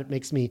talking about it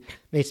makes me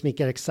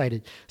get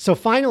excited. So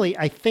finally,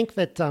 I think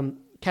that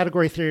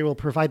category theory will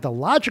provide the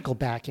logical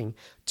backing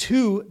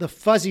to the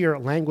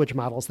fuzzier language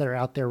models that are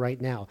out there right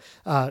now,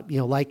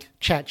 like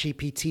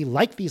ChatGPT,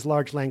 like these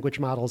large language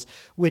models,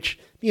 which,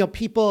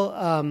 people,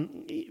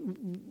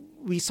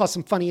 we saw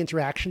some funny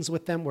interactions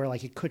with them where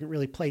it couldn't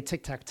really play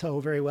tic-tac-toe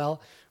very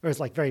well, or it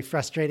was very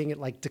frustrating.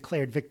 It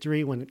declared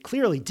victory when it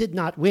clearly did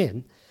not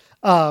win.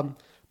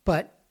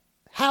 But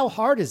how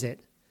hard is it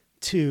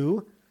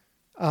to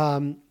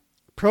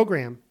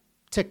program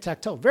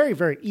tic-tac-toe? Very,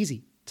 very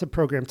easy to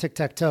program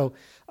tic-tac-toe.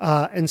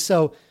 And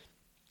so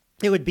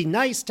it would be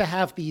nice to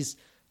have these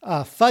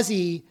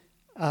fuzzy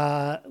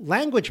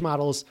language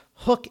models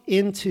hook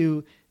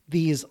into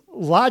these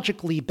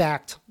logically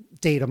backed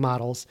data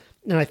models.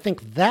 And I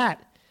think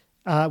that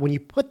when you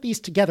put these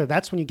together,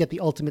 that's when you get the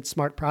ultimate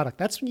smart product.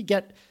 That's when you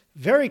get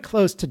very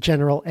close to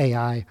general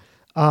AI.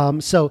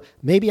 So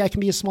maybe I can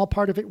be a small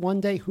part of it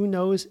one day. Who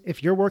knows?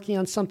 If you're working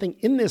on something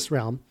in this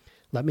realm,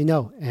 let me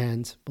know,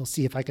 and we'll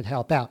see if I can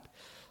help out.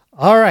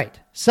 All right.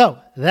 So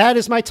that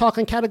is my talk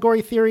on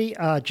category theory.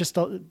 I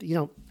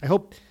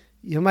hope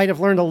you might have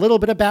learned a little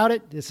bit about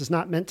it. This is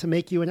not meant to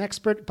make you an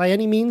expert by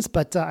any means,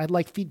 but I'd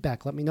like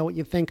feedback. Let me know what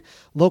you think.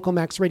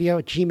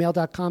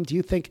 localmaxradio@gmail.com. Do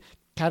you think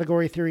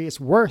category theory is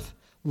worth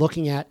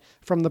looking at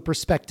from the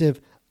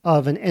perspective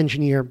of an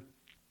engineer,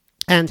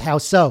 and how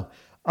so?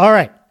 All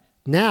right.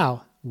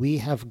 Now we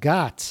have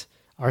got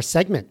our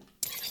segment.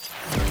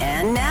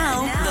 And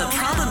now, the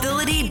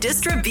probability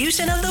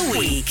distribution of the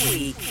week.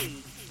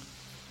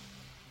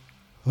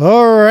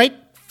 All right,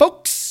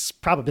 folks,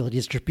 probability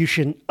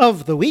distribution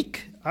of the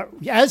week.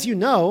 As you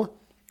know,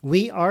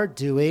 we're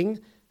doing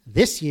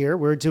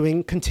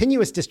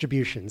continuous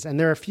distributions, and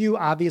there are a few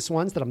obvious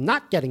ones that I'm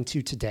not getting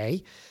to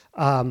today.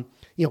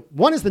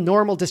 One is the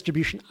normal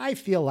distribution. I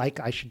feel like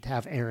I should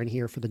have Aaron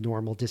here for the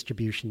normal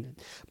distribution.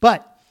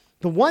 But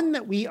the one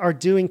that we are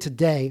doing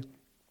today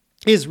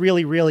is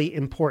really, really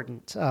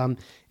important.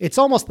 It's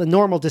almost the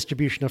normal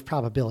distribution of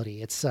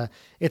probability. It's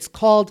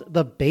called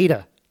the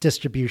beta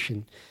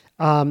distribution.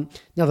 Now,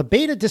 the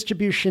beta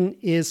distribution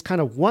is kind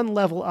of one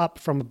level up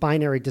from a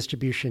binary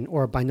distribution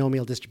or a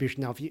binomial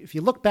distribution. Now, if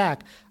you look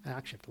back, I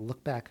actually have to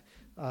look back.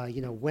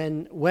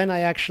 When I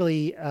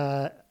actually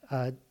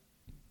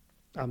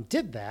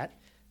did that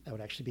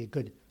would actually be a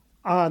good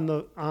on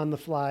the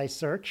fly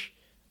search.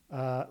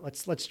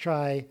 Let's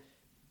try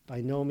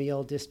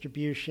binomial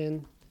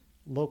distribution,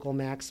 local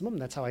maximum.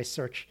 That's how I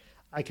search.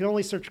 I can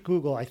only search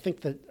Google. I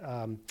think that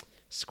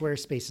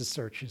Squarespace's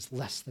search is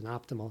less than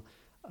optimal.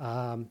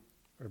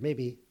 Or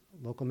maybe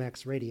Local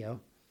Max Radio.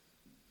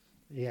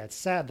 Yeah, it's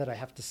sad that I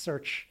have to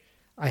search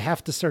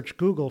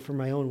Google for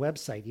my own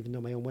website, even though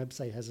my own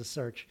website has a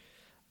search.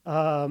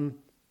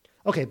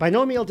 Okay,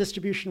 binomial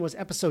distribution was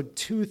episode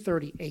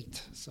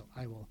 238, so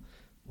I will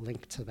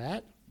link to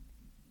that.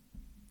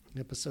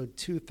 Episode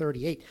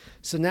 238.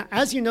 So now,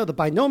 as you know, the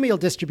binomial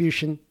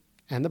distribution,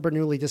 and the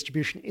Bernoulli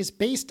distribution is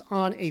based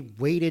on a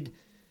weighted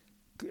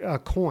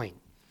coin.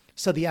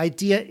 So the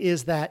idea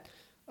is that,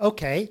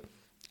 okay,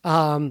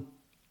 I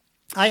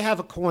have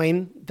a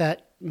coin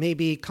that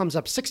maybe comes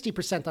up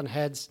 60% on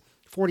heads,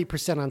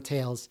 40% on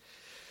tails.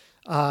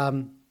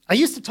 I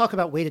used to talk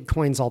about weighted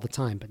coins all the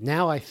time, but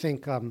now I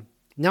think,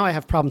 now I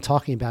have problem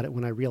talking about it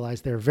when I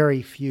realize there are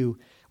very few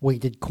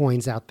weighted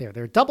coins out there.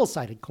 There are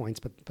double-sided coins,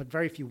 but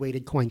very few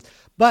weighted coins.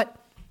 But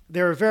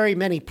there are very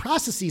many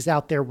processes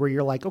out there where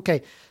you're like,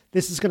 okay,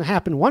 this is going to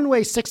happen one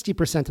way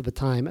 60% of the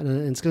time,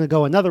 and it's going to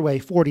go another way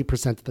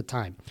 40% of the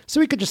time.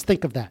 So we could just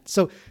think of that.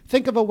 So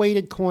think of a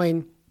weighted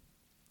coin,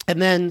 and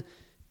then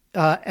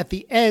at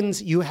the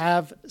end, you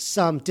have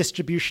some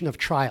distribution of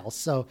trials.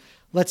 So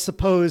let's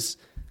suppose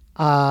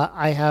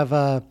I have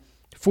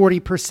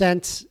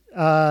 40%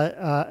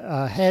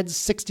 heads,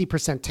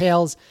 60%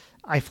 tails.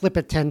 I flip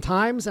it 10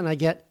 times and I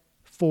get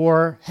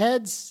 4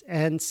 heads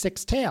and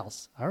 6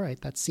 tails. All right,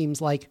 that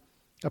seems like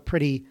a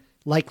pretty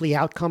likely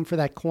outcome for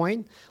that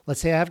coin. Let's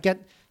say I've got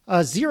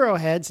 0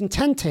 heads and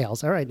 10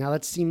 tails. All right, now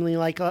that's seemingly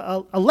like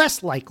a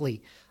less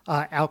likely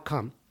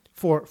outcome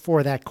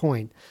for that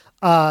coin.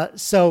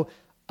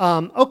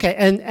 Okay,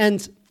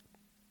 and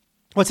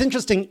what's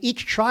interesting,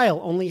 each trial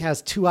only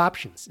has 2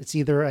 options. It's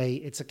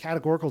a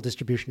categorical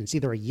distribution. It's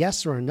either a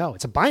yes or a no.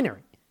 It's a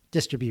binary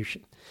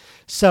distribution.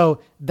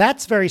 So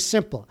that's very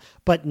simple.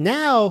 But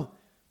now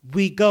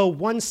we go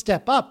one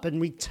step up and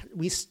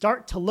we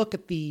start to look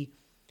at the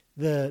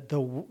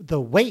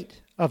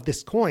weight of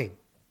this coin.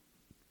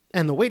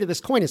 And the weight of this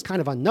coin is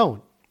kind of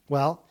unknown.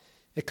 Well,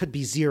 it could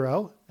be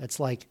 0. It's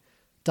like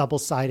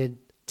double-sided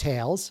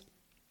tails.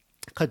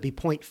 It could be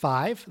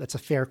 0.5. That's a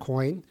fair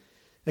coin.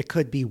 It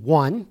could be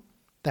 1.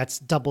 That's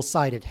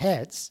double-sided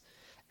heads.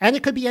 And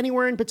it could be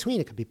anywhere in between.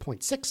 It could be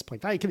 0.6,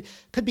 0.5. It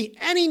could be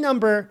any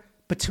number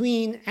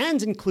between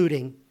and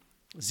including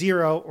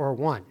 0 or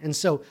 1. And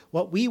so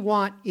what we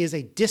want is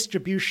a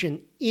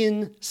distribution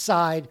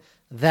inside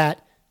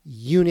that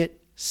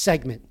unit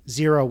segment,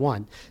 0,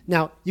 1.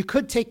 Now, you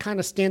could take kind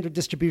of standard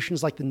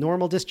distributions like the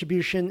normal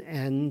distribution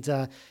and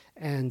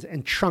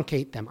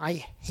truncate them.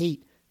 I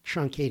hate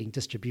truncating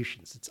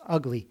distributions. It's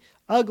ugly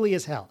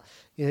as hell.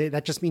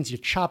 That just means you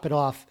chop it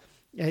off.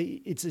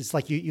 It's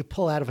like you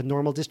pull out of a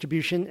normal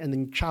distribution and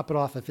then you chop it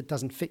off if it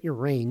doesn't fit your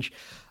range.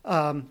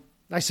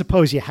 I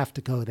suppose you have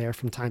to go there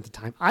from time to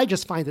time. I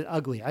just find it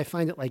ugly. I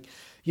find it like,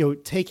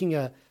 taking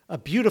a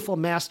beautiful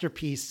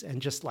masterpiece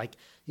and just like,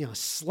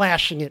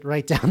 slashing it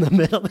right down the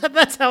middle.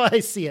 That's how I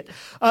see it.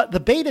 The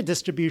beta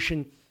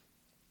distribution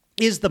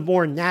is the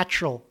more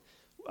natural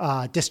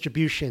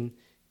distribution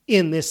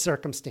in this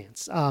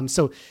circumstance.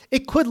 So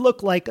it could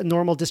look like a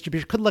normal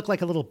distribution, could look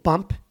like a little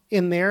bump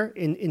in there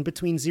in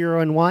between 0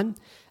 and 1.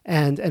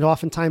 And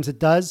oftentimes it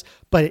does,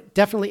 but it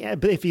definitely,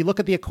 but if you look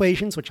at the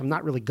equations, which I'm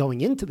not really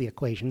going into the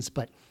equations,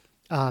 but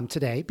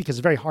today, because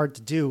it's very hard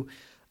to do,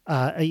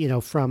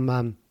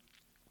 from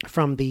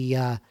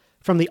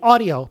the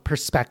audio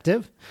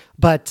perspective,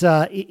 but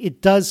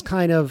it does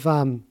kind of,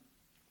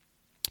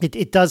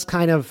 it does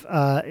kind of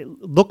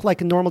look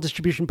like a normal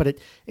distribution, but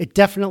it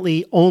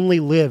definitely only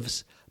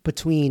lives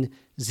between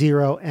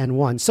 0 and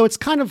 1. So it's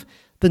kind of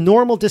the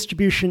normal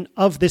distribution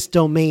of this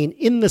domain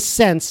in the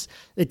sense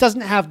it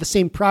doesn't have the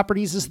same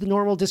properties as the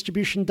normal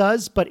distribution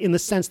does, but in the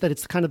sense that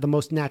it's kind of the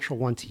most natural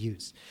one to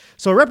use.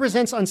 So it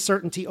represents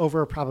uncertainty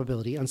over a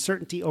probability,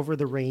 uncertainty over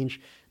the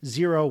range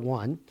 0,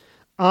 1.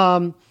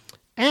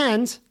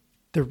 And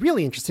the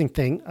really interesting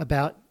thing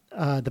about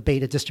the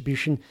beta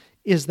distribution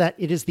is that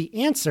it is the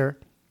answer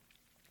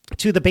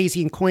to the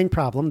Bayesian coin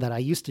problem that I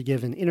used to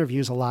give in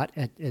interviews a lot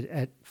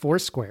at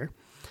Foursquare,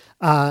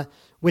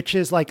 which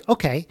is like,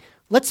 okay,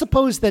 let's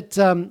suppose that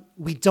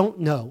we don't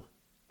know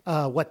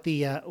what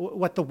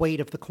the weight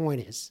of the coin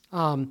is.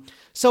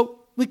 So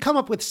we come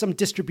up with some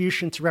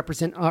distribution to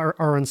represent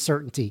our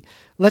uncertainty.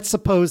 Let's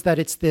suppose that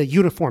it's the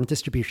uniform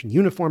distribution,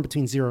 uniform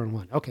between 0 and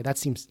 1. Okay, that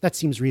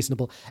seems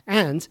reasonable.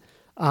 And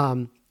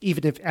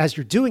even if as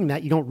you're doing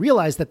that, you don't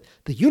realize that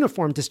the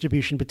uniform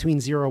distribution between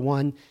 0 and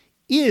 1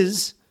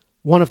 is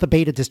one of the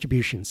beta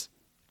distributions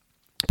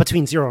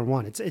between 0 and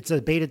 1. It's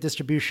a beta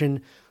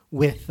distribution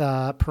with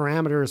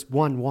parameters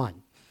 1,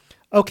 1.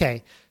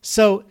 Okay,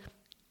 so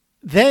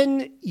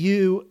then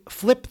you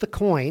flip the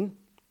coin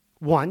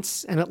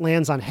once and it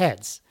lands on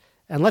heads.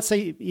 And let's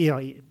say,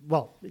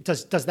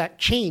 does that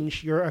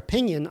change your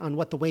opinion on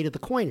what the weight of the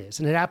coin is?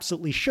 And it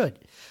absolutely should.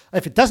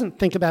 If it doesn't,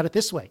 think about it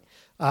this way.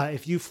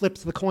 If you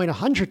flipped the coin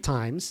 100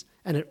 times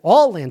and it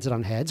all landed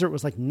on heads, or it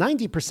was like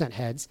 90%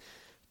 heads,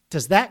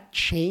 does that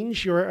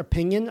change your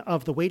opinion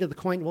of the weight of the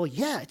coin? Well,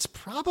 yeah, it's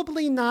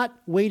probably not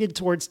weighted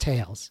towards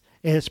tails.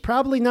 It's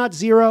probably not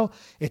 0.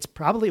 It's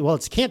probably,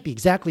 it can't be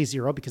exactly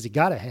 0 because you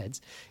got a heads.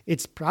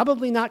 It's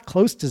probably not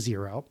close to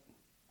 0.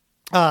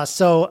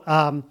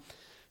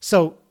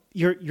 So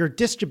your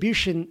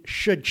distribution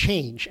should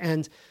change.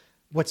 And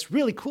what's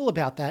really cool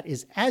about that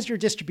is as your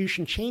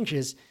distribution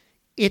changes,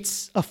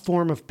 it's a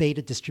form of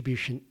beta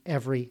distribution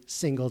every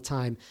single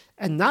time.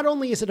 And not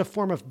only is it a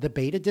form of the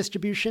beta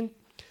distribution,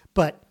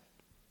 but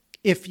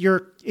if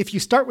you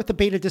start with the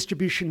beta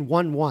distribution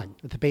 1, 1,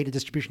 the beta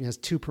distribution has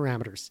 2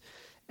 parameters,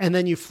 and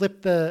then you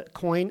flip the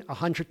coin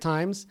 100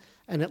 times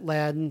and it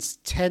lands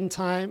 10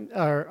 times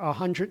or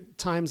 100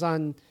 times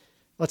on,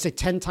 let's say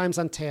 10 times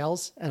on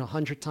tails and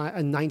 100 times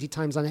and 90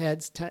 times on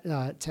heads,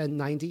 10,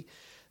 90,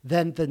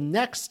 then the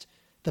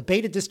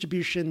beta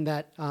distribution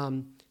that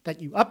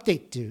you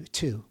update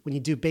to when you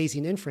do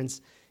Bayesian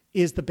inference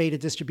is the beta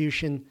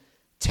distribution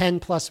 10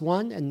 plus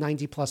 1 and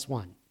 90 plus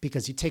 1,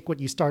 because you take what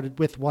you started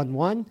with 1,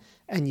 1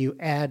 and you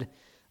add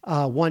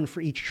 1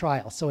 for each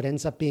trial. So it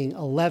ends up being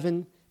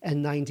 11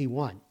 and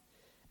 91.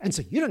 And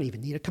so you don't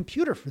even need a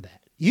computer for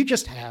that. You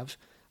just have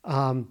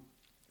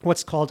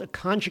what's called a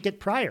conjugate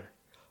prior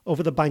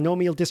over the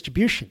binomial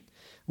distribution,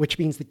 which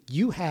means that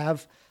you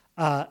have,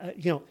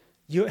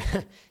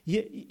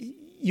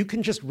 you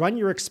can just run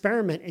your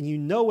experiment and you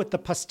know what the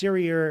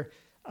posterior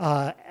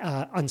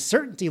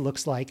uncertainty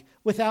looks like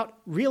without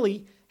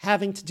really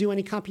having to do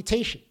any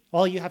computation.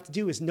 All you have to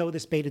do is know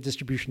this beta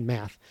distribution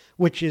math,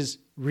 which is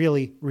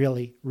really,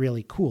 really,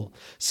 really cool.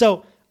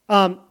 So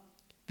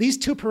these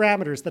 2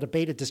 parameters that a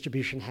beta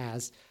distribution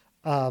has,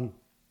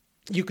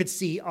 you could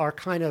see are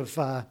kind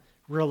of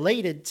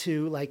related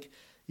to, like,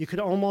 you could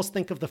almost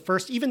think of the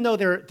first, even though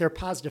they're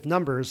positive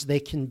numbers, they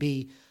can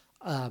be,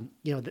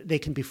 they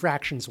can be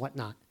fractions,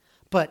 whatnot.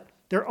 But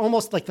they're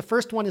almost like the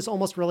first one is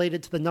almost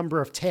related to the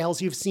number of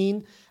tails you've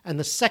seen, and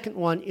the second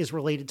one is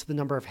related to the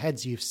number of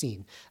heads you've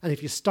seen. And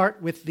if you start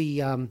with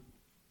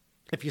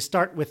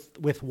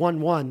with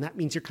 1, 1, that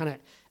means you're kind of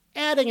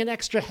adding an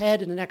extra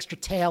head and an extra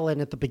tail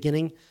in at the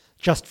beginning,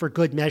 just for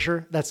good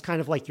measure. That's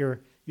kind of like your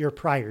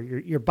prior.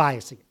 You're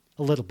biasing it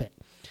a little bit.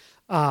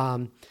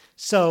 As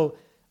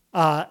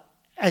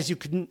you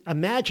can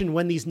imagine,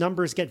 when these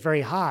numbers get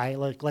very high,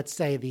 like let's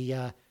say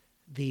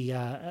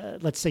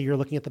let's say you're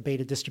looking at the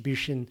beta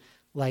distribution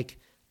like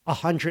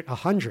 100,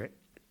 100,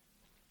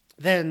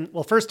 then,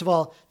 well, first of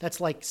all,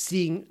 that's like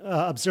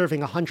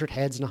observing 100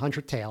 heads and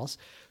 100 tails.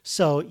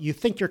 So you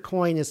think your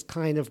coin is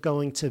kind of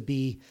going to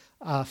be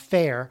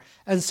fair.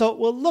 And so it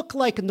will look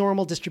like a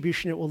normal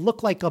distribution. It will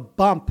look like a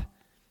bump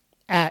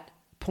at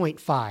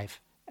 0.5,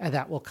 and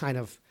that will kind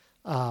of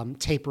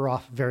taper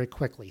off very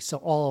quickly. So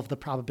all of the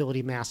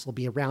probability mass will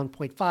be around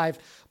 0.5,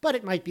 but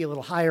it might be a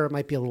little higher, it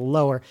might be a little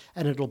lower,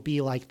 and it'll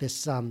be like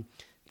this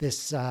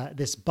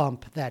this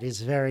bump that is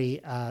very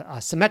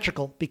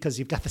symmetrical because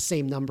you've got the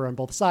same number on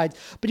both sides.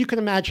 But you can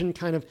imagine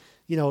kind of,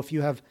 if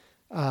you have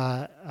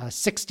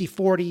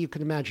 60-40, you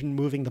can imagine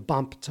moving the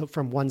bump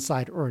from one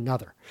side or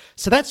another.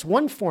 So that's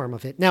one form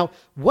of it. Now,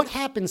 what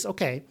happens?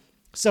 Okay,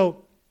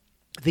 so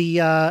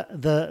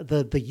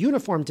the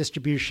uniform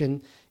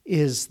distribution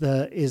is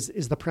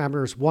the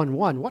parameters 1,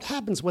 1. What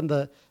happens when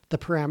the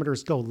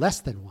parameters go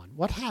less than 1?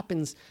 What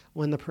happens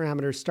when the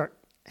parameters start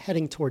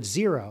heading towards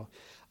 0?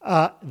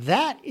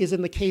 That is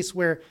in the case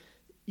where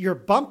your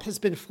bump has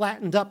been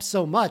flattened up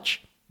so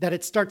much that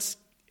it starts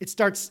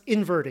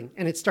inverting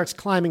and it starts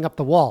climbing up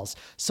the walls.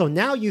 So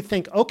now you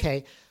think,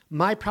 okay,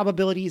 my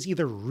probability is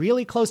either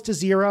really close to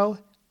 0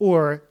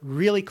 or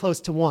really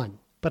close to 1,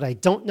 but I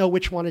don't know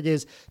which one it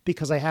is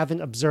because I haven't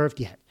observed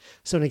yet.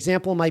 So an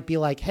example might be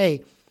like,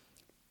 hey,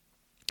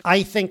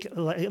 I think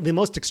the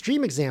most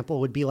extreme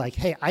example would be like,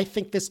 hey, I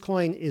think this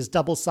coin is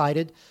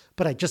double-sided,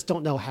 but I just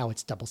don't know how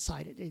it's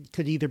double-sided. It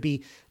could either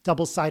be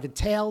double-sided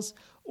tails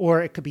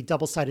or it could be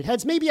double-sided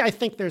heads. Maybe I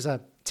think there's a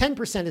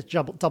 10% it's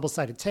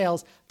double-sided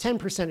tails,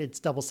 10%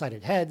 it's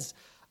double-sided heads.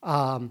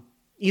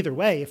 Either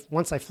way,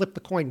 once I flip the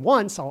coin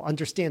once, I'll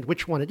understand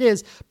which one it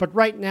is. But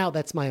right now,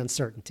 that's my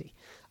uncertainty.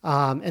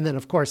 And then,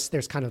 of course,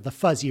 there's kind of the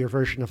fuzzier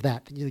version of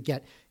that you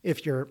get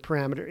if your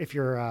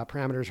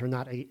parameters are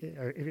not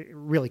are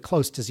really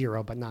close to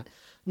 0, but not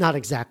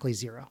exactly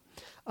 0.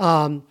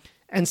 And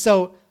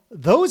so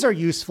those are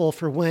useful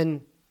for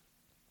when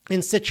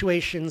in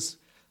situations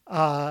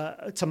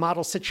to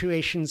model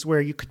situations where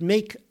you could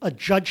make a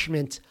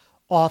judgment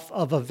off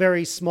of a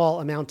very small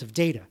amount of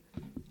data.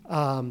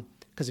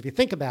 Because if you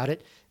think about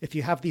it, if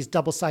you have these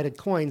double-sided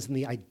coins in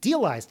the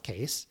idealized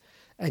case,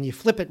 and you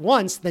flip it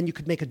once, then you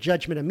could make a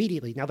judgment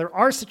immediately. Now, there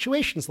are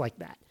situations like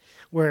that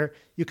where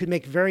you could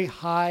make very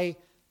high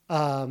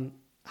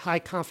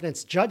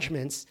confidence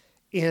judgments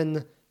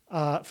with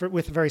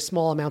a very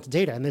small amount of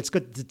data. And it's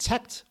good to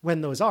detect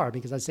when those are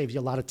because that saves you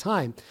a lot of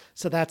time.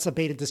 So that's a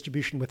beta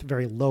distribution with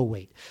very low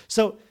weight.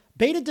 So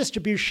beta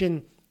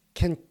distribution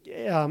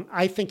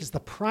I think, is the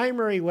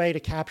primary way to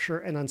capture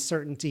an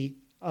uncertainty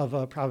of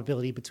a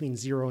probability between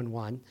 0 and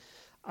 1.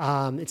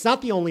 It's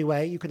not the only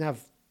way. You can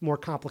have more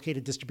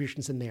complicated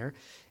distributions in there.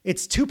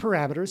 It's 2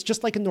 parameters,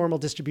 just like a normal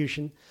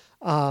distribution.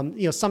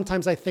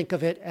 Sometimes I think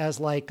of it as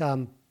like,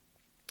 and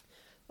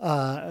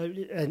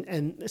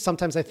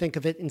sometimes I think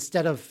of it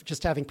instead of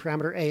just having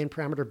parameter A and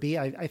parameter B,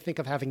 I think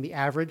of having the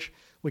average,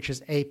 which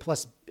is A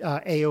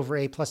over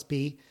A plus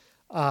B,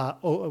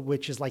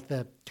 which is like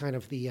the kind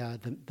of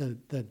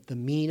the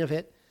mean of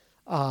it.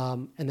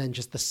 And then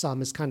just the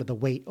sum is kind of the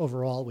weight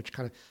overall, which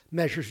kind of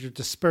measures your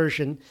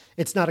dispersion.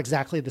 It's not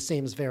exactly the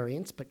same as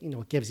variance, but,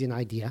 it gives you an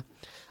idea.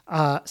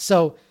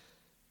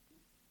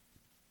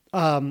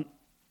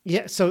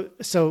 Yeah, so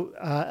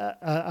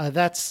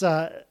that's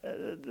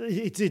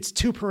it's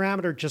two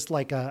parameter, just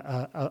like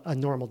a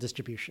normal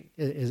distribution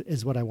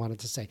is what I wanted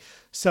to say.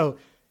 So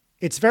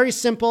it's very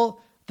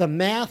simple. The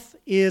math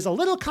is a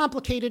little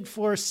complicated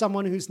for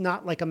someone who's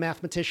not like a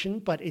mathematician,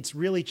 but it's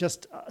really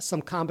just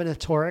some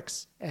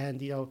combinatorics and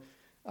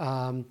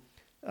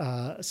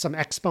some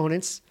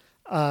exponents.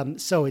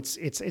 So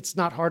it's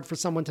not hard for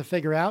someone to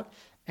figure out,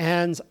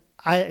 and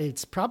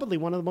it's probably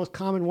one of the most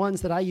common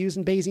ones that I use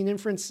in Bayesian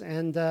inference,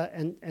 and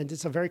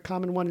it's a very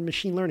common one in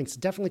machine learning. So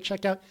definitely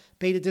check out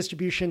beta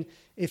distribution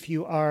if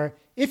you're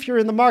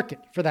in the market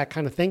for that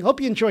kind of thing. Hope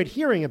you enjoyed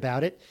hearing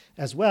about it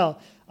as well.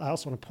 I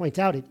also want to point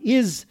out it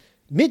is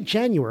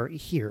mid-January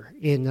here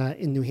in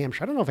New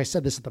Hampshire. I don't know if I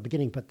said this at the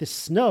beginning, but this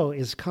snow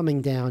is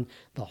coming down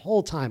the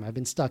whole time. I've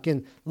been stuck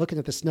in looking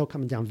at the snow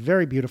coming down.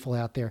 Very beautiful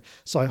out there.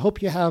 So I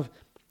hope you have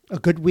a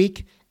good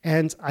week,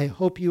 and I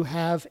hope you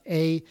have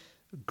a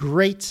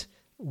great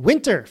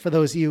winter for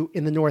those of you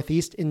in the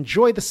Northeast.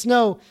 Enjoy the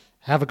snow.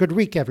 Have a good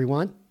week,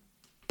 everyone.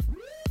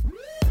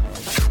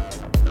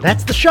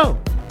 That's the show.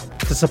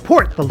 To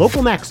support the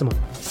Local Maximum,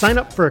 sign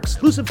up for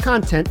exclusive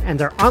content and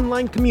our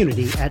online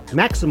community at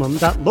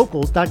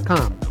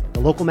maximum.locals.com. The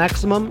Local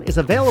Maximum is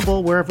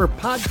available wherever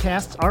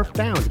podcasts are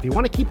found. If you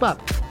want to keep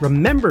up,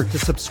 remember to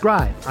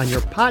subscribe on your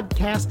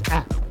podcast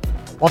app.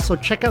 Also,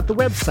 check out the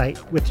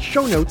website with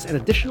show notes and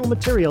additional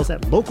materials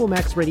at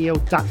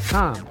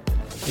localmaxradio.com.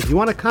 If you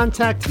want to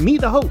contact me,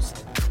 the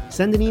host,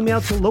 send an email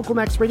to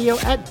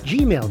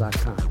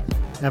localmaxradio@gmail.com.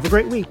 Have a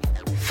great week.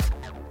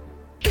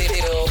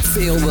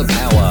 Feel the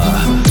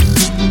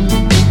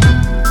power.